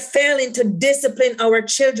 We are failing to discipline our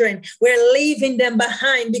children. We're leaving them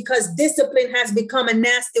behind because discipline has become a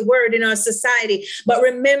nasty word in our society. But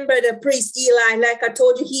remember the priest Eli, like I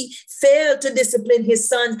told you, he failed to discipline his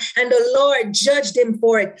sons and the Lord judged him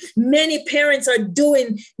for it. Many parents are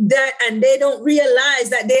doing that and they don't realize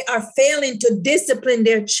that they are failing to discipline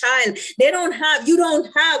their child. You don't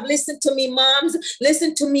have, listen to me, moms,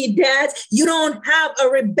 listen to me, dads, you don't have a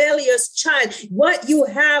rebellious child. What you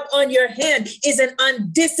have on your hand is an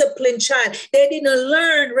undisciplined child. They didn't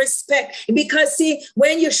learn respect because see,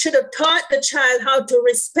 when you should have taught the child how to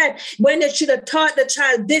respect, when you should have taught the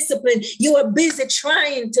child discipline, you are busy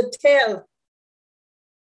trying to tell.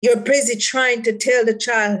 You're busy trying to tell the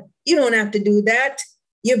child, you don't have to do that.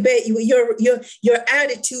 Your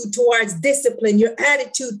attitude towards discipline, your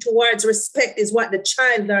attitude towards respect is what the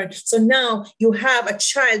child learned. So now you have a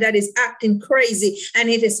child that is acting crazy, and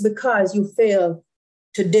it is because you failed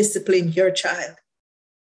to discipline your child.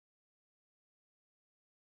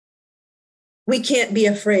 We can't be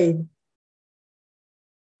afraid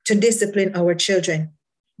to discipline our children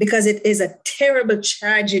because it is a terrible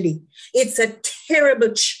tragedy. It's a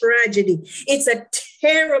terrible tragedy. It's a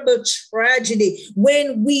terrible tragedy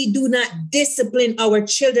when we do not discipline our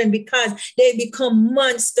children because they become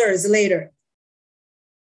monsters later.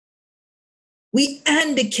 We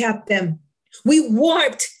handicap them. We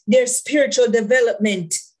warped their spiritual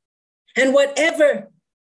development. And whatever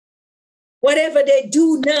they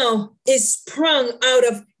do now is sprung out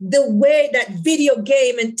of the way that video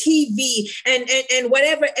game and TV and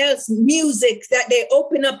whatever else music that they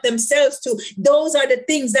open up themselves to. Those are the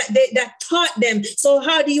things that taught them. So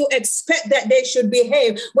how do you expect that they should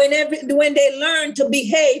behave when they learn to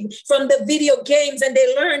behave from the video games and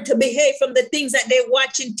they learn to behave from the things that they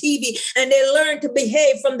watch in TV and they learn to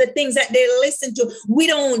behave from the things that they listen to? We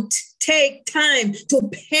don't take time to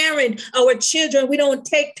parent our children. We don't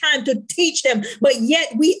take time to teach them, but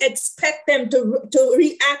yet we expect them to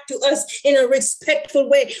react to us in a respectful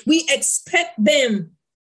way. We expect them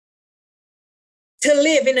to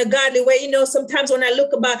live in a godly way. You know, sometimes when I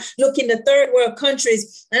look in the third world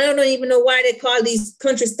countries, I don't even know why they call these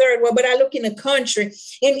countries third world, but I look in a country,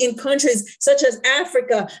 in countries such as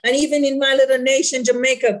Africa, and even in my little nation,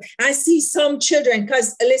 Jamaica, I see some children,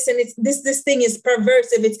 because listen, this thing is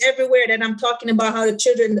perversive. It's everywhere that I'm talking about how the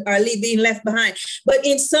children are being left behind. But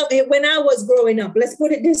when I was growing up, let's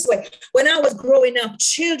put it this way, when I was growing up,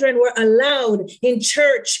 children were allowed in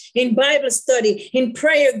church, in Bible study, in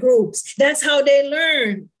prayer groups. That's how they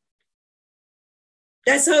learn.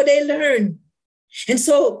 That's how they learn. And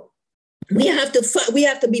so we have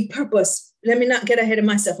to be purpose. Let me not get ahead of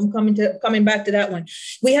myself. I'm coming back to that one.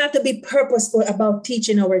 We have to be purposeful about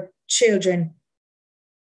teaching our children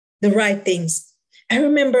the right things. I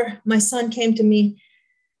remember my son came to me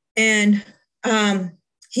and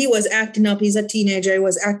he was acting up. He's a teenager. He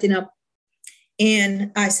was acting up.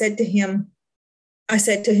 And I said to him,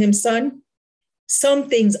 son, some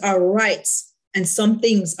things are rights and some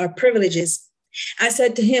things are privileges. I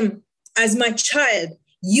said to him, as my child,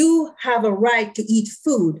 you have a right to eat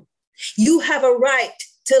food. You have a right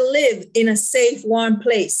to live in a safe, warm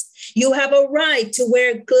place. You have a right to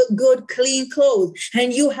wear good, clean clothes.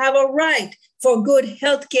 And you have a right for good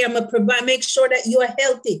health care. I'm going to make sure that you are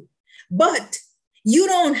healthy. But you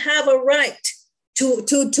don't have a right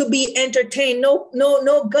to be entertained.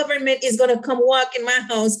 No government is going to come walk in my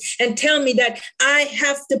house and tell me that I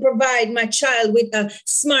have to provide my child with a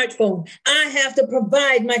smartphone. I have to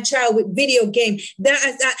provide my child with video game.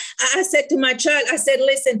 I said to my child, I said,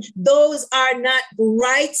 listen, those are not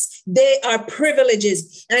rights. They are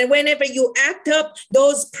privileges. And whenever you act up,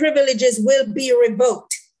 those privileges will be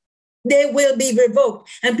revoked. They will be revoked.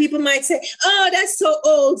 And people might say, oh, that's so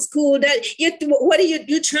old school. What are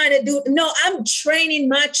you trying to do? No, I'm training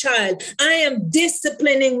my child. I am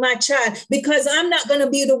disciplining my child because I'm not going to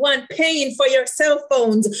be the one paying for your cell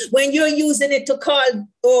phones when you're using it to call.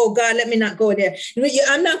 Oh, God, let me not go there.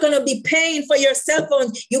 I'm not going to be paying for your cell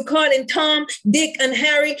phones. You calling Tom, Dick, and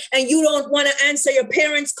Harry, and you don't want to answer your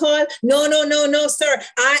parents' call? No, sir.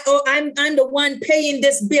 I'm the one paying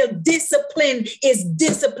this bill. Discipline is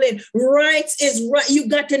discipline. Rights is right. You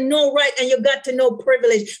got to know right and you got to know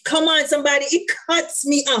privilege. Come on, somebody. It cuts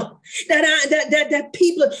me up that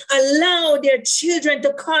people allow their children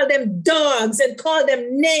to call them dogs and call them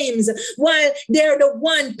names while they're the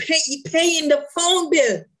one paying the phone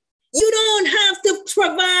bill. You don't have to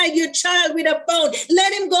provide your child with a phone.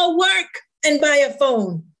 Let him go work and buy a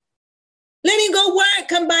phone. Let him go work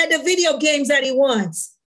and buy the video games that he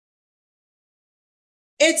wants.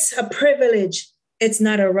 It's a privilege. It's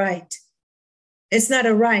not a right. It's not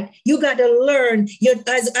a right. You got to learn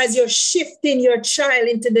as you're shifting your child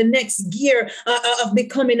into the next gear of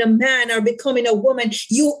becoming a man or becoming a woman.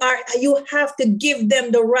 You have to give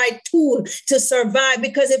them the right tool to survive,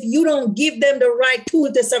 because if you don't give them the right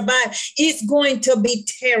tool to survive, it's going to be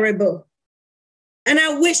terrible. And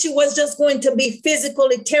I wish it was just going to be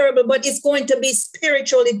physically terrible, but it's going to be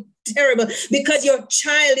spiritually terrible, because your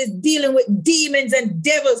child is dealing with demons and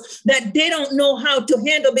devils that they don't know how to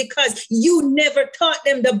handle, because you never taught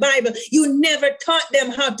them the Bible. You never taught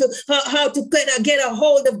them how to get a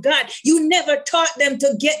hold of God. You never taught them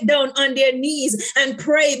to get down on their knees and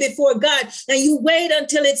pray before God. And you wait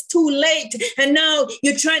until it's too late. And now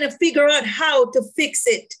you're trying to figure out how to fix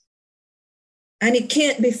it. And it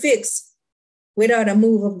can't be fixed without a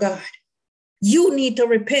move of God. You need to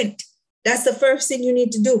repent. That's the first thing you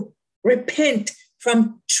need to do. Repent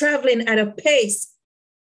from traveling at a pace.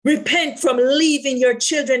 Repent from leaving your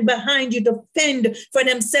children behind you to fend for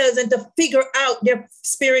themselves and to figure out their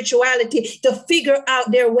spirituality, to figure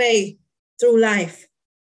out their way through life.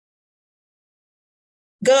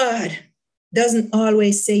 God doesn't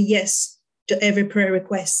always say yes to every prayer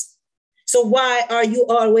request. So why are you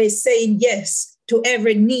always saying yes to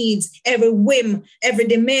every needs, every whim, every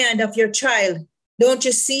demand of your child? Don't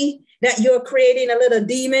you see that you're creating a little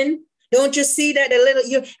demon? Don't you see that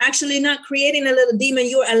you're actually not creating a little demon,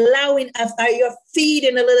 you're you're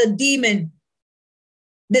feeding a little demon.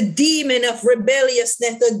 The demon of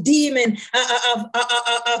rebelliousness, the demon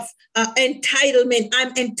of entitlement.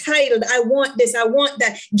 I'm entitled. I want this. I want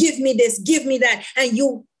that. Give me this. Give me that. And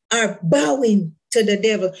you are bowing to the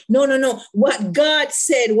devil. No. What God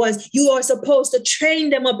said was you are supposed to train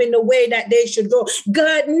them up in the way that they should go.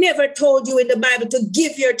 God never told you in the Bible to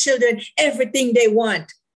give your children everything they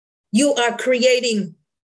want. You are creating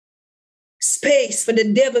space for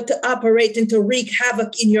the devil to operate and to wreak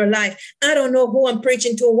havoc in your life. I don't know who I'm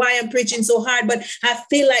preaching to, why I'm preaching so hard, but I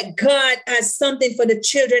feel like God has something for the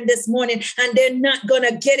children this morning, and they're not going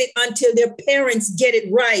to get it until their parents get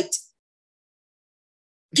it right.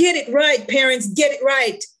 Get it right, parents, get it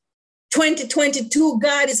right. 2022,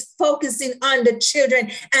 God is focusing on the children,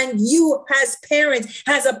 and you as parents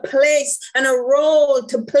has a place and a role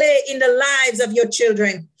to play in the lives of your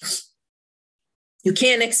children. You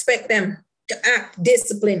can't expect them to act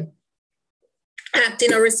disciplined, act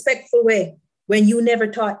in a respectful way when you never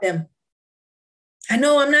taught them. I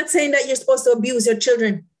know I'm not saying that you're supposed to abuse your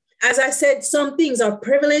children. As I said, some things are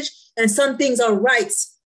privilege and some things are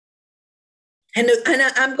rights. And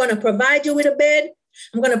I'm going to provide you with a bed.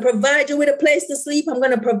 I'm going to provide you with a place to sleep. I'm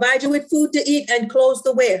going to provide you with food to eat and clothes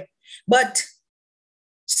to wear. But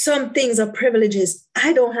some things are privileges.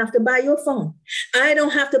 I don't have to buy you a phone. I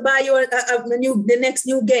don't have to buy you the next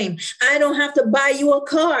new game. I don't have to buy you a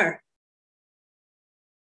car.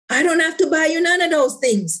 I don't have to buy you none of those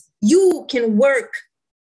things. You can work.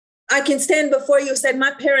 I can stand before you and say,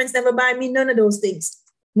 my parents never buy me none of those things.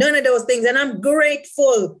 None of those things. And I'm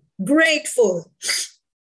grateful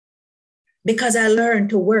because I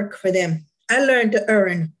learned to work for them. I learned to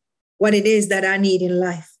earn what it is that I need in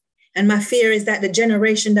life. And my fear is that the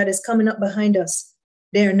generation that is coming up behind us,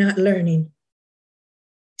 they're not learning.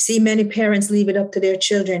 See, many parents leave it up to their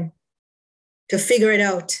children to figure it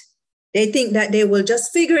out. They think that they will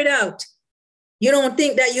just figure it out. You don't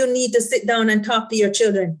think that you need to sit down and talk to your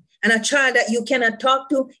children. And a child that you cannot talk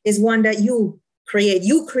to is one that you create.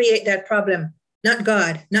 You create that problem, not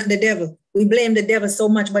God, not the devil. We blame the devil so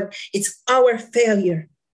much, but it's our failure.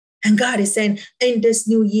 And God is saying, in this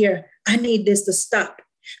new year, I need this to stop.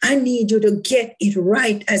 I need you to get it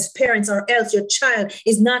right as parents, or else your child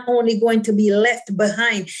is not only going to be left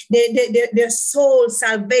behind, their soul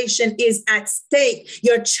salvation is at stake.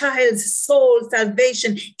 Your child's soul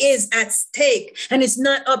salvation is at stake. And it's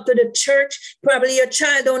not up to the church. Probably your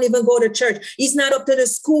child don't even go to church. It's not up to the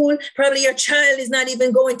school. Probably your child is not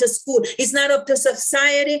even going to school. It's not up to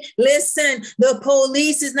society. Listen, the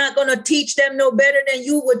police is not going to teach them no better than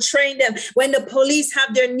you would train them. When the police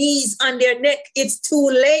have their knees on their neck, it's too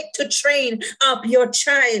late to train up your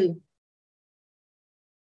child.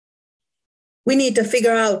 We need to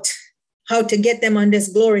figure out how to get them on this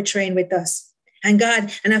glory train with us. And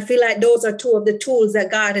I feel like those are two of the tools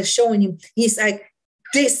that God has shown you. He's like,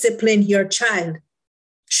 discipline your child,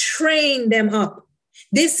 train them up.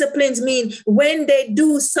 Disciplines mean when they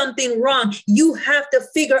do something wrong, you have to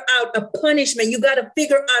figure out a punishment. You got to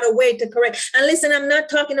figure out a way to correct. And listen, I'm not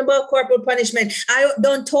talking about corporal punishment. I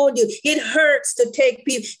don't told you. It hurts to take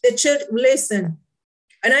people, the children, listen,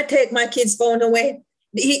 and I take my kids' phone away.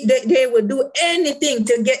 They would do anything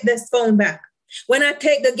to get this phone back. When I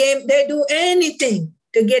take the game, they do anything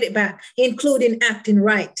to get it back, including acting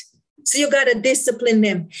right. So you got to discipline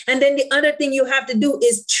them. And then the other thing you have to do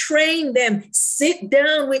is train them. Sit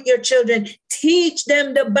down with your children. Teach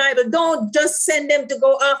them the Bible. Don't just send them to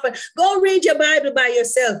go off. Go read your Bible by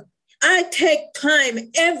yourself. I take time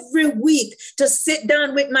every week to sit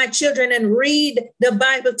down with my children and read the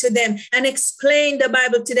Bible to them and explain the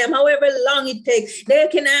Bible to them, however long it takes. They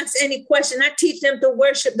can ask any question. I teach them to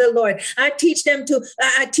worship the Lord. I teach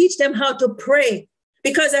them how to pray.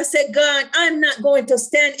 Because I said, God, I'm not going to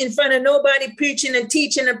stand in front of nobody preaching and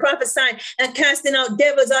teaching and prophesying and casting out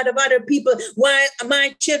devils out of other people while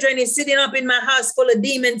my children is sitting up in my house full of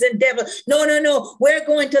demons and devils. No. We're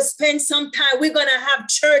going to spend some time. We're going to have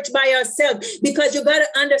church by ourselves, because you got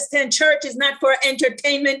to understand, church is not for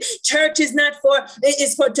entertainment. Church is not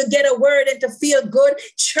it's for to get a word and to feel good.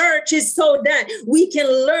 Church is so that we can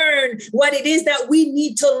learn what it is that we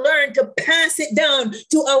need to learn to pass it down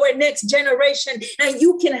to our next generation. And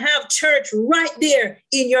you can have church right there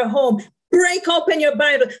in your home. Break open your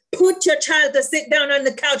Bible. Put your child to sit down on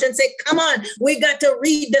the couch and say, come on, we got to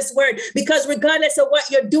read this word, because regardless of what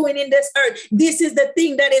you're doing in this earth, this is the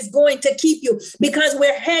thing that is going to keep you, because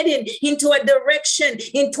we're heading into a direction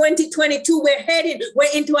in 2022. We're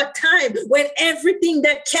into a time when everything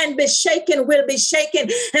that can be shaken will be shaken.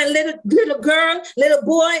 And little girl, little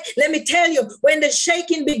boy, let me tell you, when the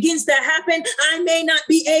shaking begins to happen, I may not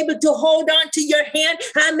be able to hold on to your hand.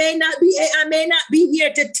 I may not be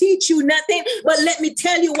here to teach you nothing, but let me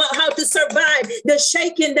tell you how to survive the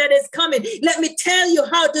shaking that is coming. Let me tell you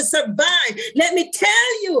how to survive. Let me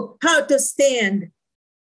tell you how to stand.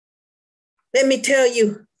 Let me tell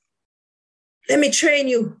you. Let me train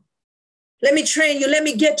you. Let me train you. Let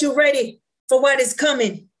me get you ready for what is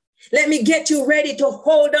coming. Let me get you ready to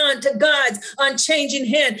hold on to God's unchanging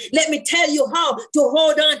hand. Let me tell you how to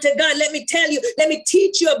hold on to God. Let me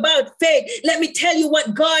teach you about faith. Let me tell you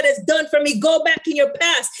what God has done for me. Go back in your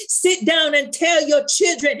past. Sit down and tell your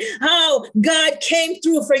children how God came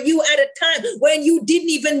through for you at a time when you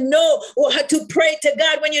didn't even know how to pray to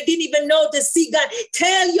God, when you didn't even know to see God.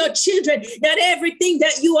 Tell your children that everything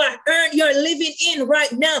that you're living in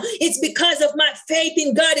right now, it's because of my faith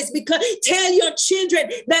in God. Tell your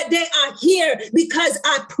children that they are here because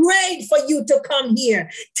I prayed for you to come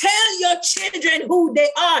here. Tell your children who they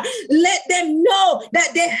are. Let them know that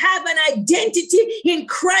they have an identity in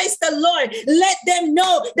Christ the Lord. Let them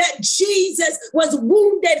know that Jesus was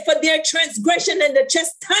wounded for their transgression, and the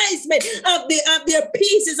chastisement of their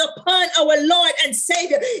peace is upon our Lord and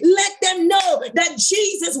Savior. Let them know that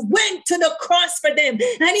Jesus went to the cross for them.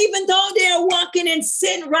 And even though they are walking in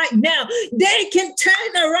sin right now, they can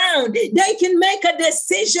turn around. They can make a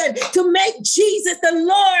decision to make Jesus the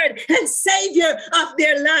Lord and Savior of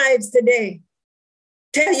their lives today.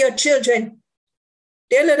 Tell your children,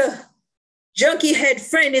 their little junkie head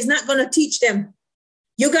friend is not going to teach them.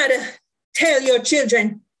 You got to tell your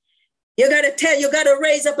children. You got to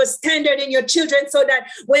raise up a standard in your children so that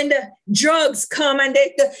when the drugs come and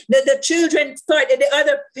the children the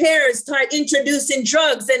other parents start introducing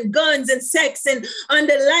drugs and guns and sex and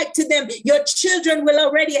the like to them, your children will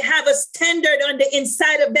already have a standard on the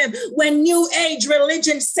inside of them. When new age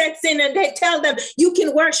religion sets in and they tell them you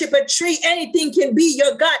can worship a tree, anything can be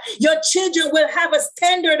your God, your children will have a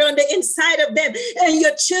standard on the inside of them. And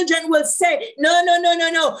your children will say,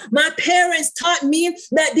 no. My parents taught me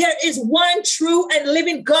that there is one true and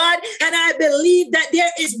living God, and I believe that there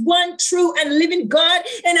is one true and living God,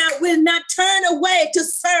 and I will not turn away to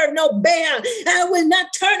serve no Baal. I will not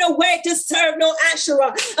turn away to serve no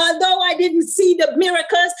Asherah. Although I didn't see the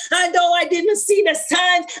miracles, although I didn't see the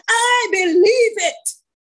signs, I believe it.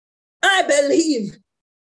 I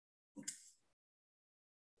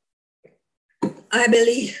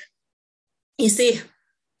believe. You see,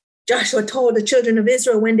 Joshua told the children of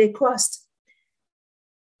Israel when they crossed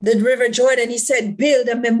the river Jordan, he said, build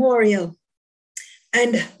a memorial.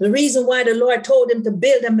 And the reason why the Lord told him to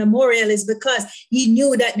build a memorial is because he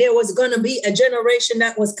knew that there was going to be a generation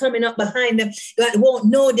that was coming up behind them that won't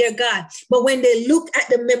know their God. But when they look at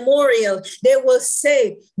the memorial, they will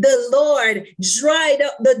say, the Lord dried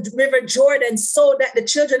up the river Jordan so that the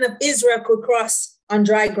children of Israel could cross on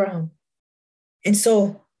dry ground. And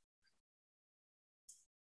so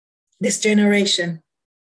this generation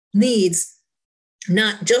needs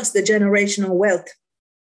not just the generational wealth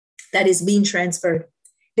that is being transferred.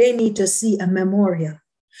 They need to see a memorial.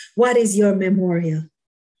 What is your memorial?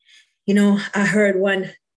 You know, I heard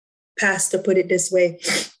one pastor put it this way.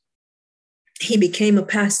 He became a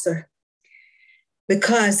pastor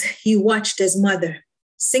because he watched his mother,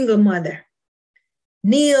 single mother,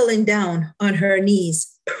 kneeling down on her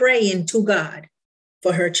knees, praying to God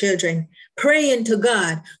for her children, praying to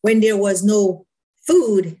God when there was no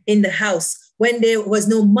food in the house, when there was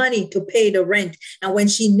no money to pay the rent. And when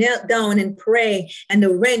she knelt down and prayed and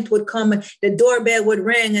the rent would come, the doorbell would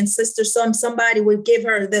ring and somebody would give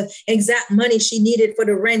her the exact money she needed for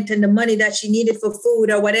the rent and the money that she needed for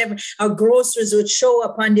food or whatever. Our groceries would show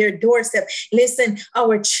up on their doorstep. Listen,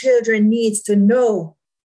 our children needs to know.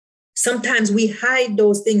 Sometimes we hide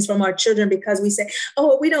those things from our children because we say,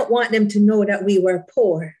 oh, we don't want them to know that we were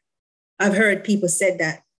poor. I've heard people say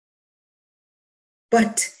that.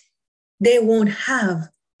 But they won't have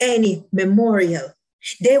any memorial.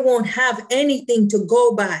 They won't have anything to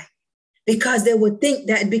go by because they would think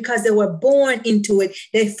that because they were born into it,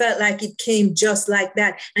 they felt like it came just like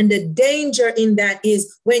that. And the danger in that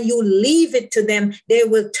is when you leave it to them, they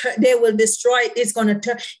will destroy it. It's going to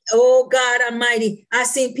turn. Oh, God Almighty. I've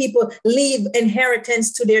seen people leave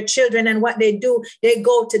inheritance to their children, and what they do, they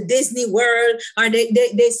go to Disney World or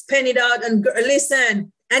they spend it out. And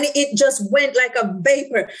listen, And it just went like a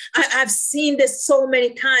vapor. I've seen this so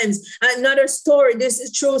many times. Another story, this is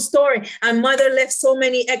a true story. A mother left so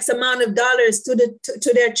many X amount of dollars to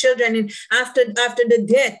their children, and after the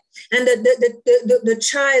death, and the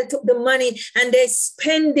child took the money and they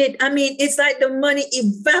spend it. I mean, it's like the money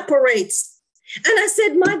evaporates. And I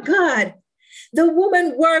said, my God, the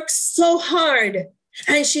woman worked so hard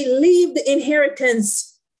and she leave the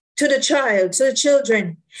inheritance to the child, to the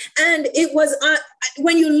children. And it was,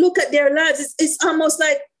 when you look at their lives, it's almost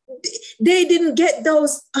like they didn't get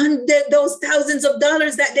those thousands of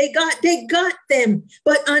dollars that they got them.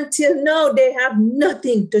 But until now, they have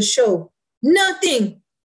nothing to show, nothing,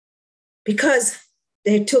 because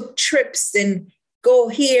they took trips and go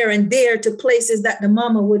here and there to places that the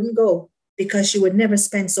mama wouldn't go, because she would never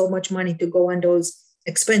spend so much money to go on those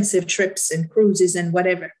expensive trips and cruises and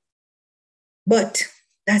whatever. But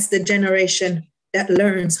that's the generation that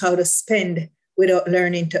learns how to spend without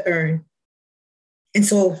learning to earn. And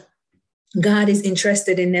so God is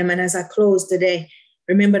interested in them. And as I close today,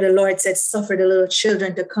 remember the Lord said, suffer the little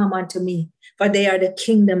children to come unto me, for they are the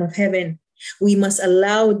kingdom of heaven. We must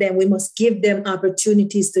allow them, we must give them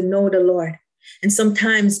opportunities to know the Lord. And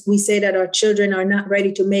sometimes we say that our children are not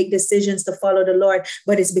ready to make decisions to follow the Lord,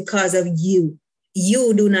 but it's because of you.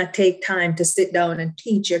 You do not take time to sit down and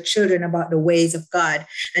teach your children about the ways of God.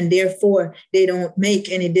 And therefore, they don't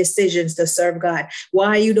make any decisions to serve God.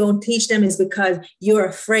 Why you don't teach them is because you're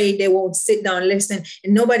afraid they won't sit down and listen.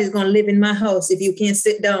 And nobody's going to live in my house if you can't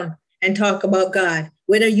sit down and talk about God.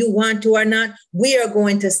 Whether you want to or not, we are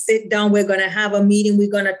going to sit down. We're going to have a meeting.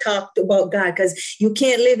 We're going to talk about God, because you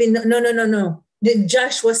can't live in, no.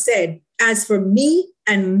 Joshua said, as for me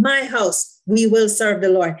and my house, we will serve the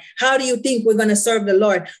Lord. How do you think we're going to serve the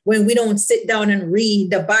Lord when we don't sit down and read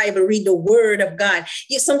the Bible, read the word of God?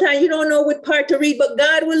 Sometimes you don't know what part to read, but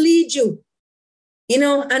God will lead you. You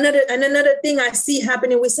know, another thing I see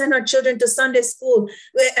happening, we send our children to Sunday school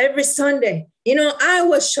every Sunday. You know, I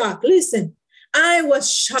was shocked. Listen, I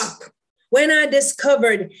was shocked when I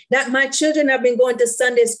discovered that my children have been going to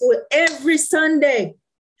Sunday school every Sunday,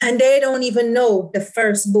 and they don't even know the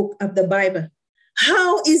first book of the Bible.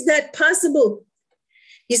 How is that possible?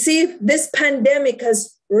 You see, this pandemic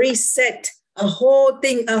has reset a whole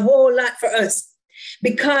lot for us.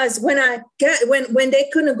 Because when they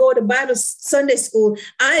couldn't go to Bible Sunday school,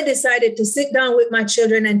 I decided to sit down with my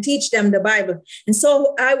children and teach them the Bible. And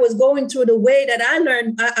so I was going through the way that I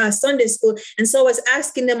learned Sunday school. And so I was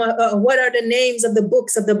asking them, what are the names of the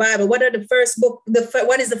books of the Bible? What are the first book?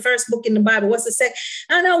 What is the first book in the Bible? What's the second?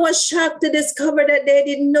 And I was shocked to discover that they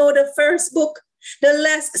didn't know the first book.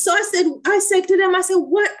 So I said to them,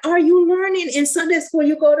 what are you learning in Sunday school?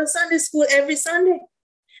 You go to Sunday school every Sunday.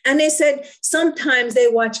 And they said, sometimes they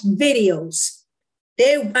watch videos.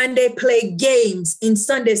 They play games in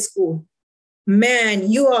Sunday school.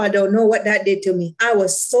 Man, you all don't know what that did to me. I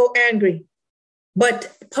was so angry.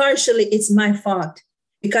 But partially it's my fault,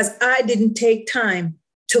 because I didn't take time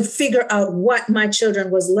to figure out what my children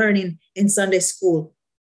was learning in Sunday school.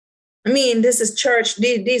 I mean, this is church.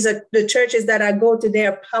 These are the churches that I go to. They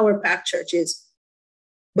are power pack churches,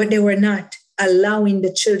 but they were not allowing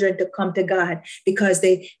the children to come to God, because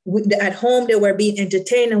at home they were being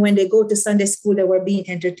entertained, and when they go to Sunday school, they were being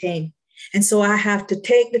entertained. And so I have to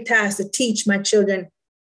take the task to teach my children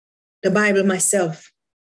the Bible myself.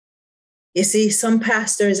 You see, some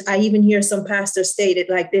pastors, I even hear some pastors state it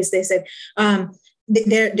like this. They said,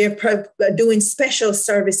 they're doing special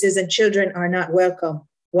services and children are not welcome.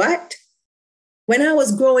 What? When I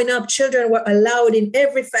was growing up, children were allowed in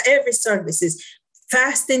every services,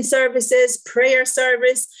 fasting services, prayer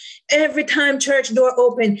service. Every time church door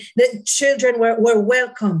opened, the children were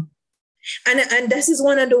welcome. And this is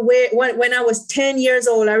one of the way, when I was 10 years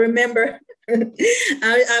old, I remember,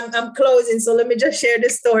 I'm closing, so let me just share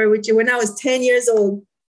this story with you. When I was 10 years old,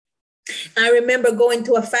 I remember going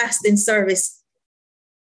to a fasting service,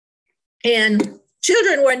 and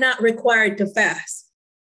children were not required to fast.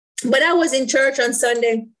 But I was in church on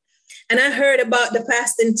Sunday, and I heard about the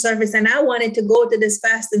fasting service, and I wanted to go to this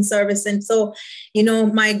fasting service. And so, you know,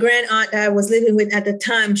 my grand aunt I was living with at the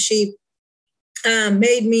time, she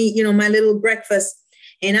made me, you know, my little breakfast.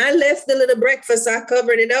 And I left the little breakfast, I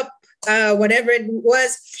covered it up, whatever it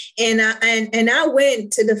was. And I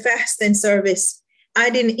went to the fasting service.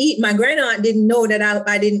 I didn't eat. My grand aunt didn't know that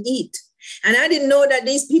I didn't eat. And I didn't know that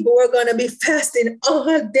these people were going to be fasting all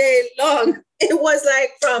day long. It was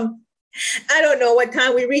like from, I don't know what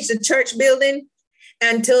time we reached the church building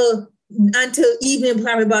until evening,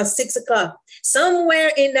 probably about 6 o'clock.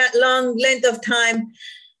 Somewhere in that long length of time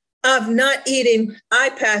of not eating,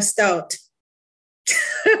 I passed out.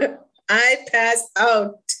 I passed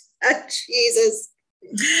out. Jesus.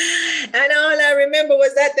 And all I remember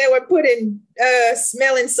was that they were putting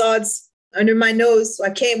smelling salts under my nose.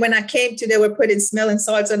 When I came to, they were putting smelling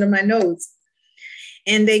salts under my nose.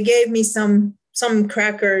 And they gave me some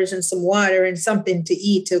crackers and some water and something to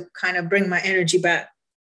eat to kind of bring my energy back.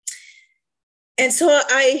 And so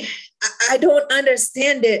I don't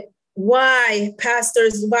understand it. Why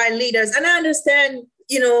pastors, why leaders? And I understand,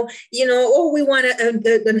 we want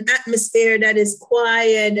an atmosphere that is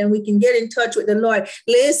quiet and we can get in touch with the Lord.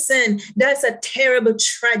 Listen, that's a terrible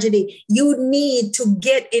tragedy. You need to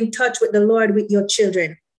get in touch with the Lord with your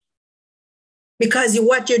children. Because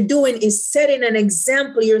what you're doing is setting an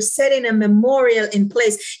example. You're setting a memorial in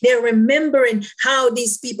place. They're remembering how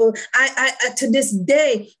these people, I to this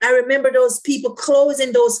day, I remember those people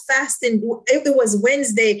closing those fasting. If it was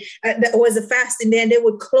Wednesday, that was a fasting day, and they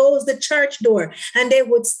would close the church door and they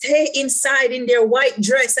would stay inside in their white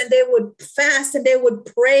dress and they would fast and they would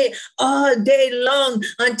pray all day long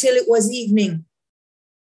until it was evening.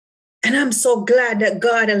 And I'm so glad that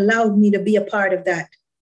God allowed me to be a part of that.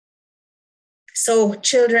 So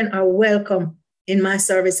children are welcome in my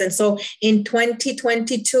service. And so in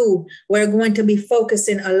 2022, we're going to be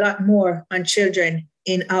focusing a lot more on children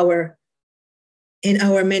in our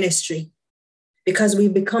ministry, because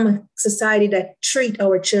we've become a society that treat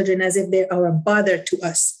our children as if they are a bother to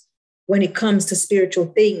us when it comes to spiritual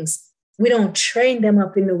things. We don't train them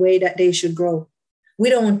up in the way that they should grow. We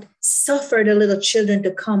don't suffer the little children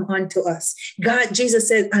to come unto us. Jesus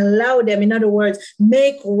said, allow them. In other words,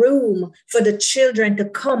 make room for the children to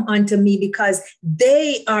come unto me, because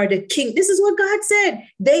they are the king. This is what God said.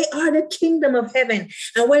 They are the kingdom of heaven.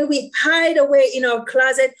 And when we hide away in our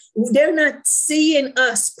closet, they're not seeing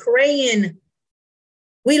us praying.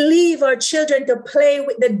 We leave our children to play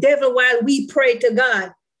with the devil while we pray to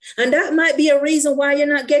God. And that might be a reason why you're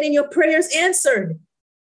not getting your prayers answered.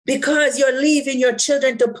 Because you're leaving your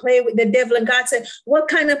children to play with the devil. And God said, what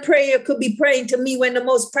kind of prayer could be praying to me when the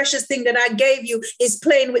most precious thing that I gave you is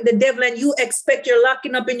playing with the devil, and you expect you're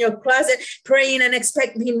locking up in your closet praying and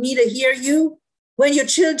expecting me to hear you? When your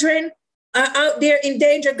children are out there in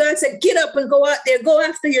danger, God said, get up and go out there, go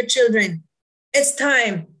after your children. It's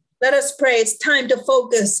time. Let us pray. It's time to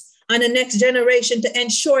focus on the next generation to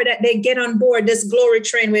ensure that they get on board this glory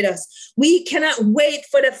train with us. We cannot wait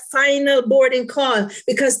for the final boarding call,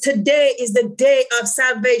 because today is the day of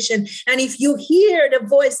salvation. And if you hear the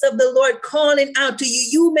voice of the Lord calling out to you,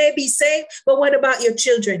 you may be saved, but what about your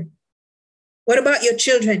children? What about your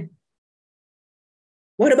children?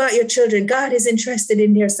 What about your children? God is interested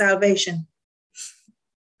in their salvation.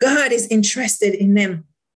 God is interested in them.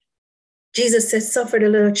 Jesus says, suffer the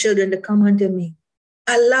little children to come unto me.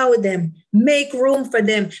 Allow them, make room for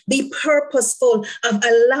them, be purposeful of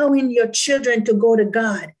allowing your children to go to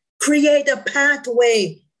God. Create a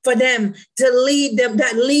pathway for them to lead them,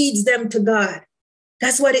 that leads them to God.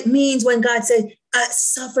 That's what it means when God said,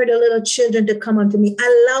 suffer the little children to come unto me.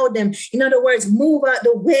 Allow them. In other words, move out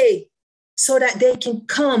the way so that they can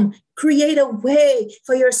come. Create a way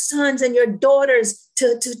for your sons and your daughters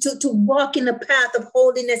to walk in the path of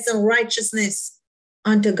holiness and righteousness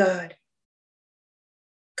unto God.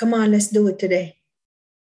 Come on, let's do it today.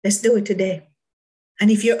 Let's do it today. And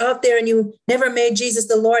if you're out there and you never made Jesus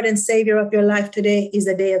the Lord and Savior of your life, today is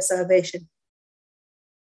the day of salvation.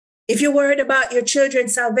 If you're worried about your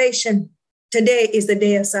children's salvation, today is the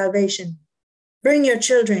day of salvation. Bring your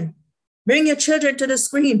children. Bring your children to the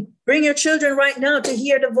screen. Bring your children right now to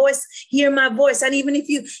hear the voice, hear my voice. And even if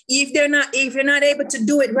you're not able to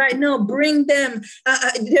do it right now, bring them.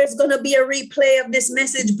 There's going to be a replay of this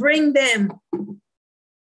message. Bring them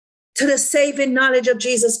to the saving knowledge of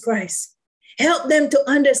Jesus Christ. Help them to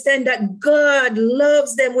understand that God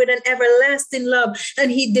loves them with an everlasting love, and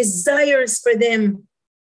he desires for them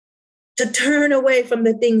to turn away from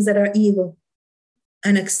the things that are evil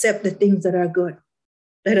and accept the things that are good.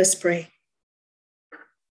 Let us pray.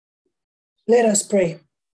 Let us pray.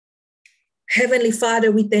 Heavenly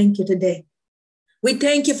Father, we thank you today. We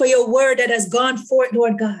thank you for your word that has gone forth,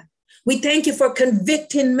 Lord God. We thank you for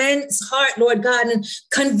convicting men's heart, Lord God, and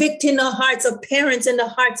convicting the hearts of parents and the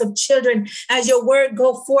hearts of children as your word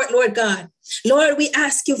go forth, Lord God. Lord, we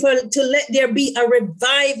ask you to let there be a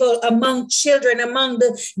revival among children, among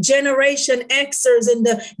the Generation Xers and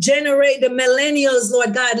the millennials,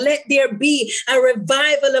 Lord God. Let there be a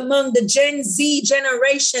revival among the Gen Z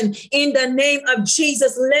generation in the name of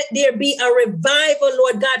Jesus. Let there be a revival,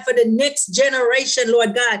 Lord God, for the next generation,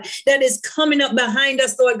 Lord God, that is coming up behind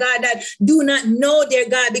us, Lord God, that do not know their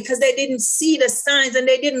God because they didn't see the signs and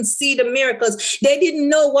they didn't see the miracles. They didn't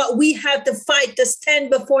know what we have to fight to stand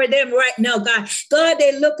before them right now. now, God. God,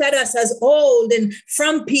 they look at us as old and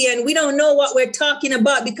frumpy, and we don't know what we're talking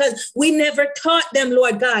about because we never taught them,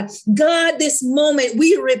 Lord God. God, this moment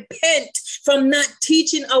we repent from not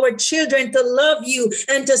teaching our children to love you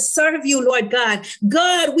and to serve you, Lord God.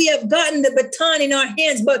 God, we have gotten the baton in our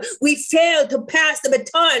hands, but we failed to pass the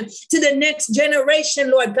baton to the next generation,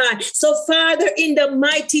 Lord God. So, Father, in the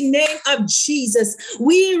mighty name of Jesus,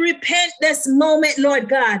 we repent this moment, Lord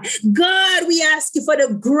God. God, we ask you for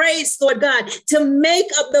the grace, Lord God, to make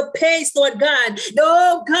up the pace, Lord God.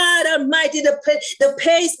 Oh, God Almighty, the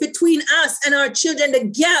pace between us and our children, the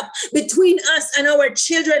gap between us and our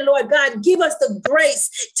children, Lord God. Give us the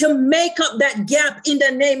grace to make up that gap in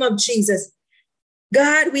the name of Jesus.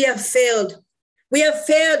 God, we have failed. We have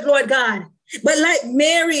failed, Lord God. But like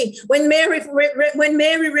Mary, when Mary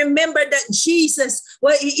remembered that Jesus,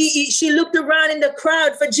 she looked around in the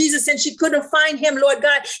crowd for Jesus and she couldn't find him, Lord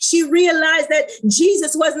God. She realized that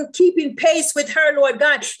Jesus wasn't keeping pace with her, Lord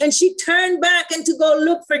God. And she turned back and to go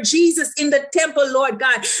look for Jesus in the temple, Lord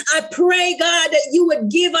God. I pray, God, that you would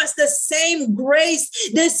give us the same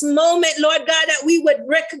grace this moment, Lord God, that we would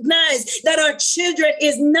recognize that our children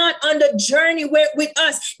is not on the journey with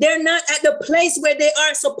us. They're not at the place where they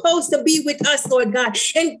are supposed to be with us, Lord God.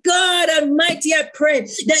 And God Almighty, I pray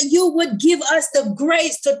that you would give us the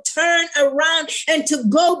grace to turn around and to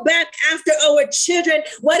go back after our children,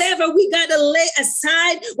 whatever we got to lay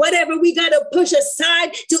aside, whatever we got to push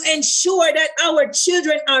aside to ensure that our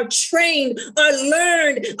children are trained, are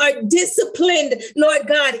learned, are disciplined, Lord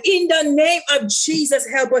God. In the name of Jesus,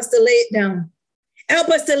 help us to lay it down. Help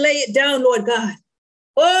us to lay it down, Lord God.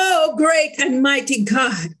 Oh, great and mighty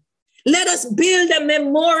God. Let us build a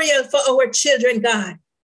memorial for our children, God,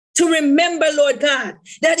 to remember, Lord God,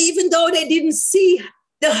 that even though they didn't see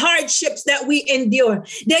the hardships that we endure,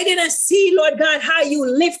 they didn't see, Lord God, how you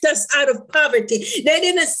lift us out of poverty. They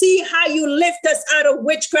didn't see how you lift us out of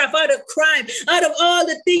witchcraft, out of crime, out of all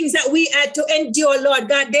the things that we had to endure, Lord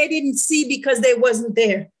God. They didn't see because they wasn't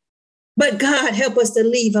there. But God, help us to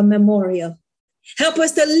leave a memorial. Help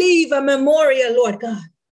us to leave a memorial, Lord God.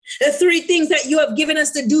 The three things that you have given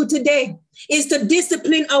us to do today is to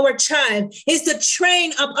discipline our child, is to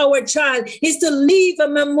train up our child, is to leave a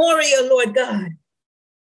memorial, Lord God.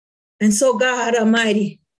 And so, God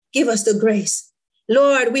Almighty, give us the grace.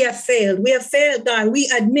 Lord, we have failed. We have failed, God.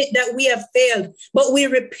 We admit that we have failed, but we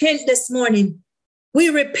repent this morning. We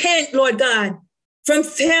repent, Lord God, from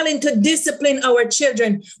failing to discipline our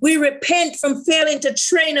children. We repent from failing to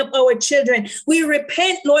train up our children. We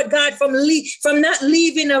repent, Lord God, from not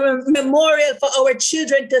leaving a memorial for our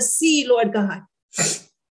children to see, Lord God,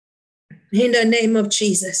 in the name of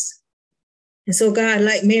Jesus. And so, God,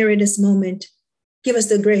 like Mary this moment, give us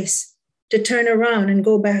the grace to turn around and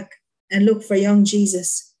go back and look for young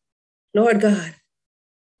Jesus. Lord God,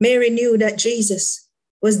 Mary knew that Jesus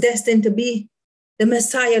was destined to be the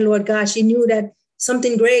Messiah, Lord God. She knew that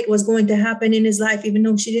something great was going to happen in his life, even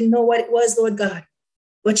though she didn't know what it was, Lord God.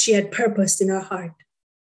 But she had purposed in her heart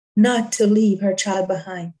not to leave her child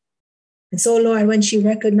behind. And so, Lord, when she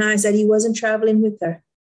recognized that he wasn't traveling with her,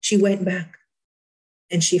 she went back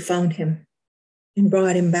and she found him and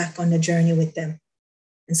brought him back on the journey with them.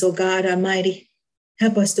 And so, God Almighty,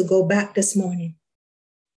 help us to go back this morning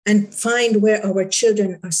and find where our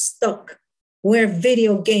children are stuck, where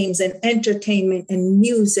video games and entertainment and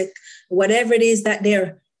music, whatever it is that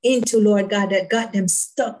they're into, Lord God, that got them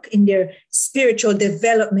stuck in their spiritual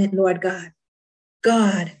development, Lord God.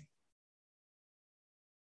 God,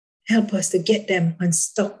 help us to get them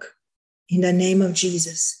unstuck in the name of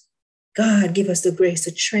Jesus. God, give us the grace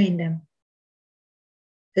to train them,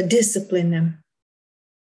 to discipline them,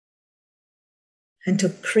 and to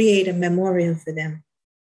create a memorial for them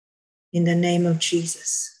in the name of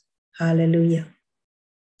Jesus. Hallelujah.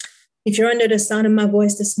 If you're under the sound of my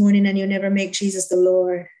voice this morning and you never make Jesus the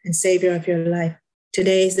Lord and Savior of your life,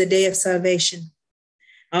 today is the day of salvation.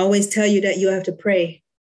 I always tell you that you have to pray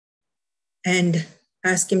and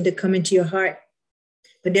ask him to come into your heart.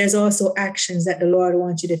 But there's also actions that the Lord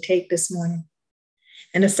wants you to take this morning.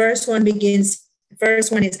 And the first one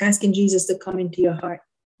is asking Jesus to come into your heart.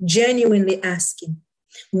 Genuinely asking.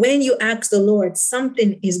 When you ask the Lord,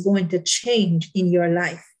 something is going to change in your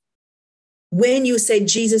life. When you say,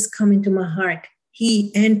 Jesus, come into my heart,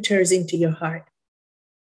 he enters into your heart.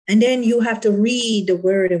 And then you have to read the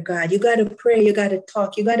word of God. You got to pray. You got to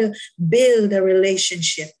talk. You got to build a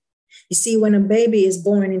relationship. You see, when a baby is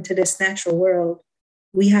born into this natural world,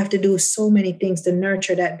 we have to do so many things to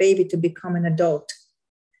nurture that baby to become an adult.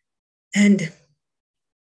 And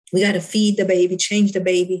we got to feed the baby, change the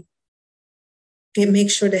baby,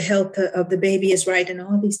 make sure the health of the baby is right and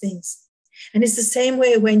all these things. And it's the same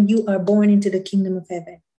way when you are born into the kingdom of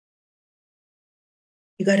heaven.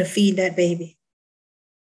 You got to feed that baby.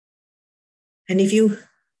 And if you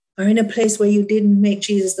are in a place where you didn't make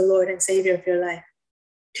Jesus the Lord and Savior of your life,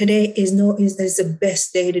 today is the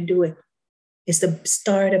best day to do it. It's the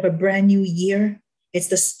start of a brand new year.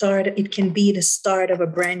 It can be the start of a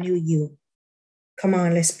brand new you. Come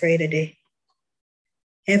on, let's pray today.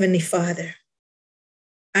 Heavenly Father,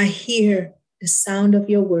 I hear the sound of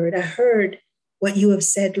your word. I heard what you have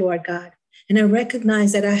said, Lord God, and I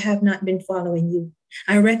recognize that I have not been following you.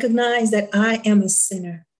 I recognize that I am a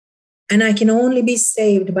sinner and I can only be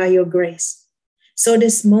saved by your grace. So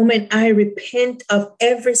this moment, I repent of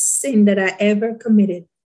every sin that I ever committed.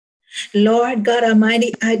 Lord God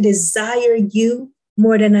Almighty, I desire you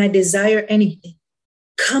more than I desire anything.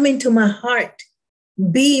 Come into my heart.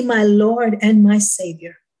 Be my Lord and my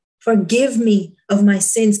Savior. Forgive me of my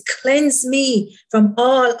sins. Cleanse me from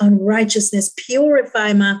all unrighteousness.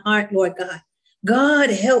 Purify my heart, Lord God. God,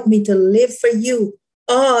 help me to live for you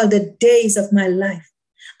all the days of my life.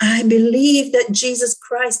 I believe that Jesus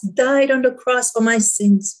Christ died on the cross for my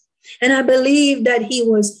sins. And I believe that he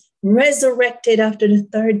was resurrected after the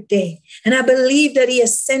third day. And I believe that he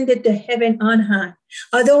ascended to heaven on high.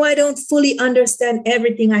 Although I don't fully understand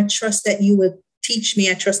everything, I trust that you will teach me.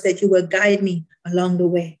 I trust that you will guide me along the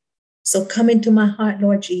way. So come into my heart,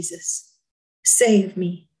 Lord Jesus. Save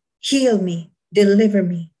me, heal me, deliver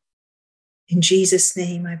me. In Jesus'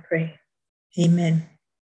 name I pray. Amen.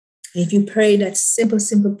 If you pray that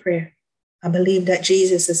simple prayer, I believe that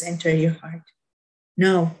Jesus has entered your heart.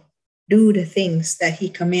 Now, do the things that he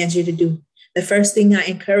commands you to do. The first thing I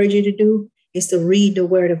encourage you to do is to read the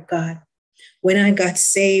word of God. When I got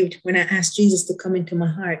saved, when I asked Jesus to come into my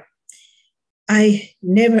heart, I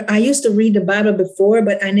used to read the Bible before,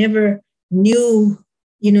 but I never knew,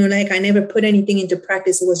 I never put anything into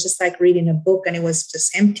practice. It was just like reading a book and it was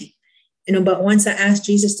just empty, but once I asked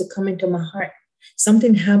Jesus to come into my heart,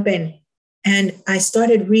 something happened and I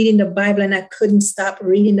started reading the Bible and I couldn't stop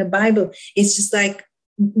reading the Bible. It's just like,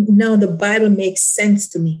 now the Bible makes sense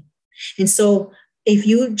to me. And so if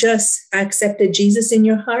you just accepted Jesus in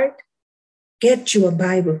your heart, get you a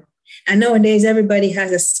Bible. And nowadays, everybody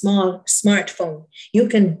has a small smartphone. You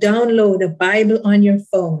can download the Bible on your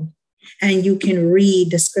phone and you can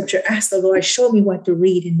read the scripture. Ask the Lord, show me what to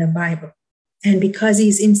read in the Bible. And because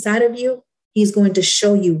he's inside of you, he's going to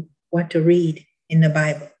show you what to read in the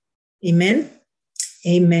Bible. Amen.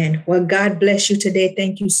 Amen. Well, God bless you today.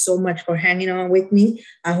 Thank you so much for hanging on with me.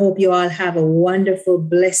 I hope you all have a wonderful,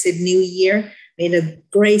 blessed new year. May the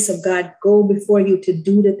grace of God go before you to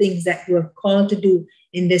do the things that you are called to do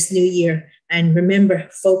in this new year. And remember,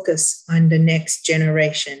 focus on the next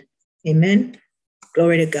generation. Amen.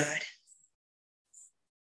 Glory to God.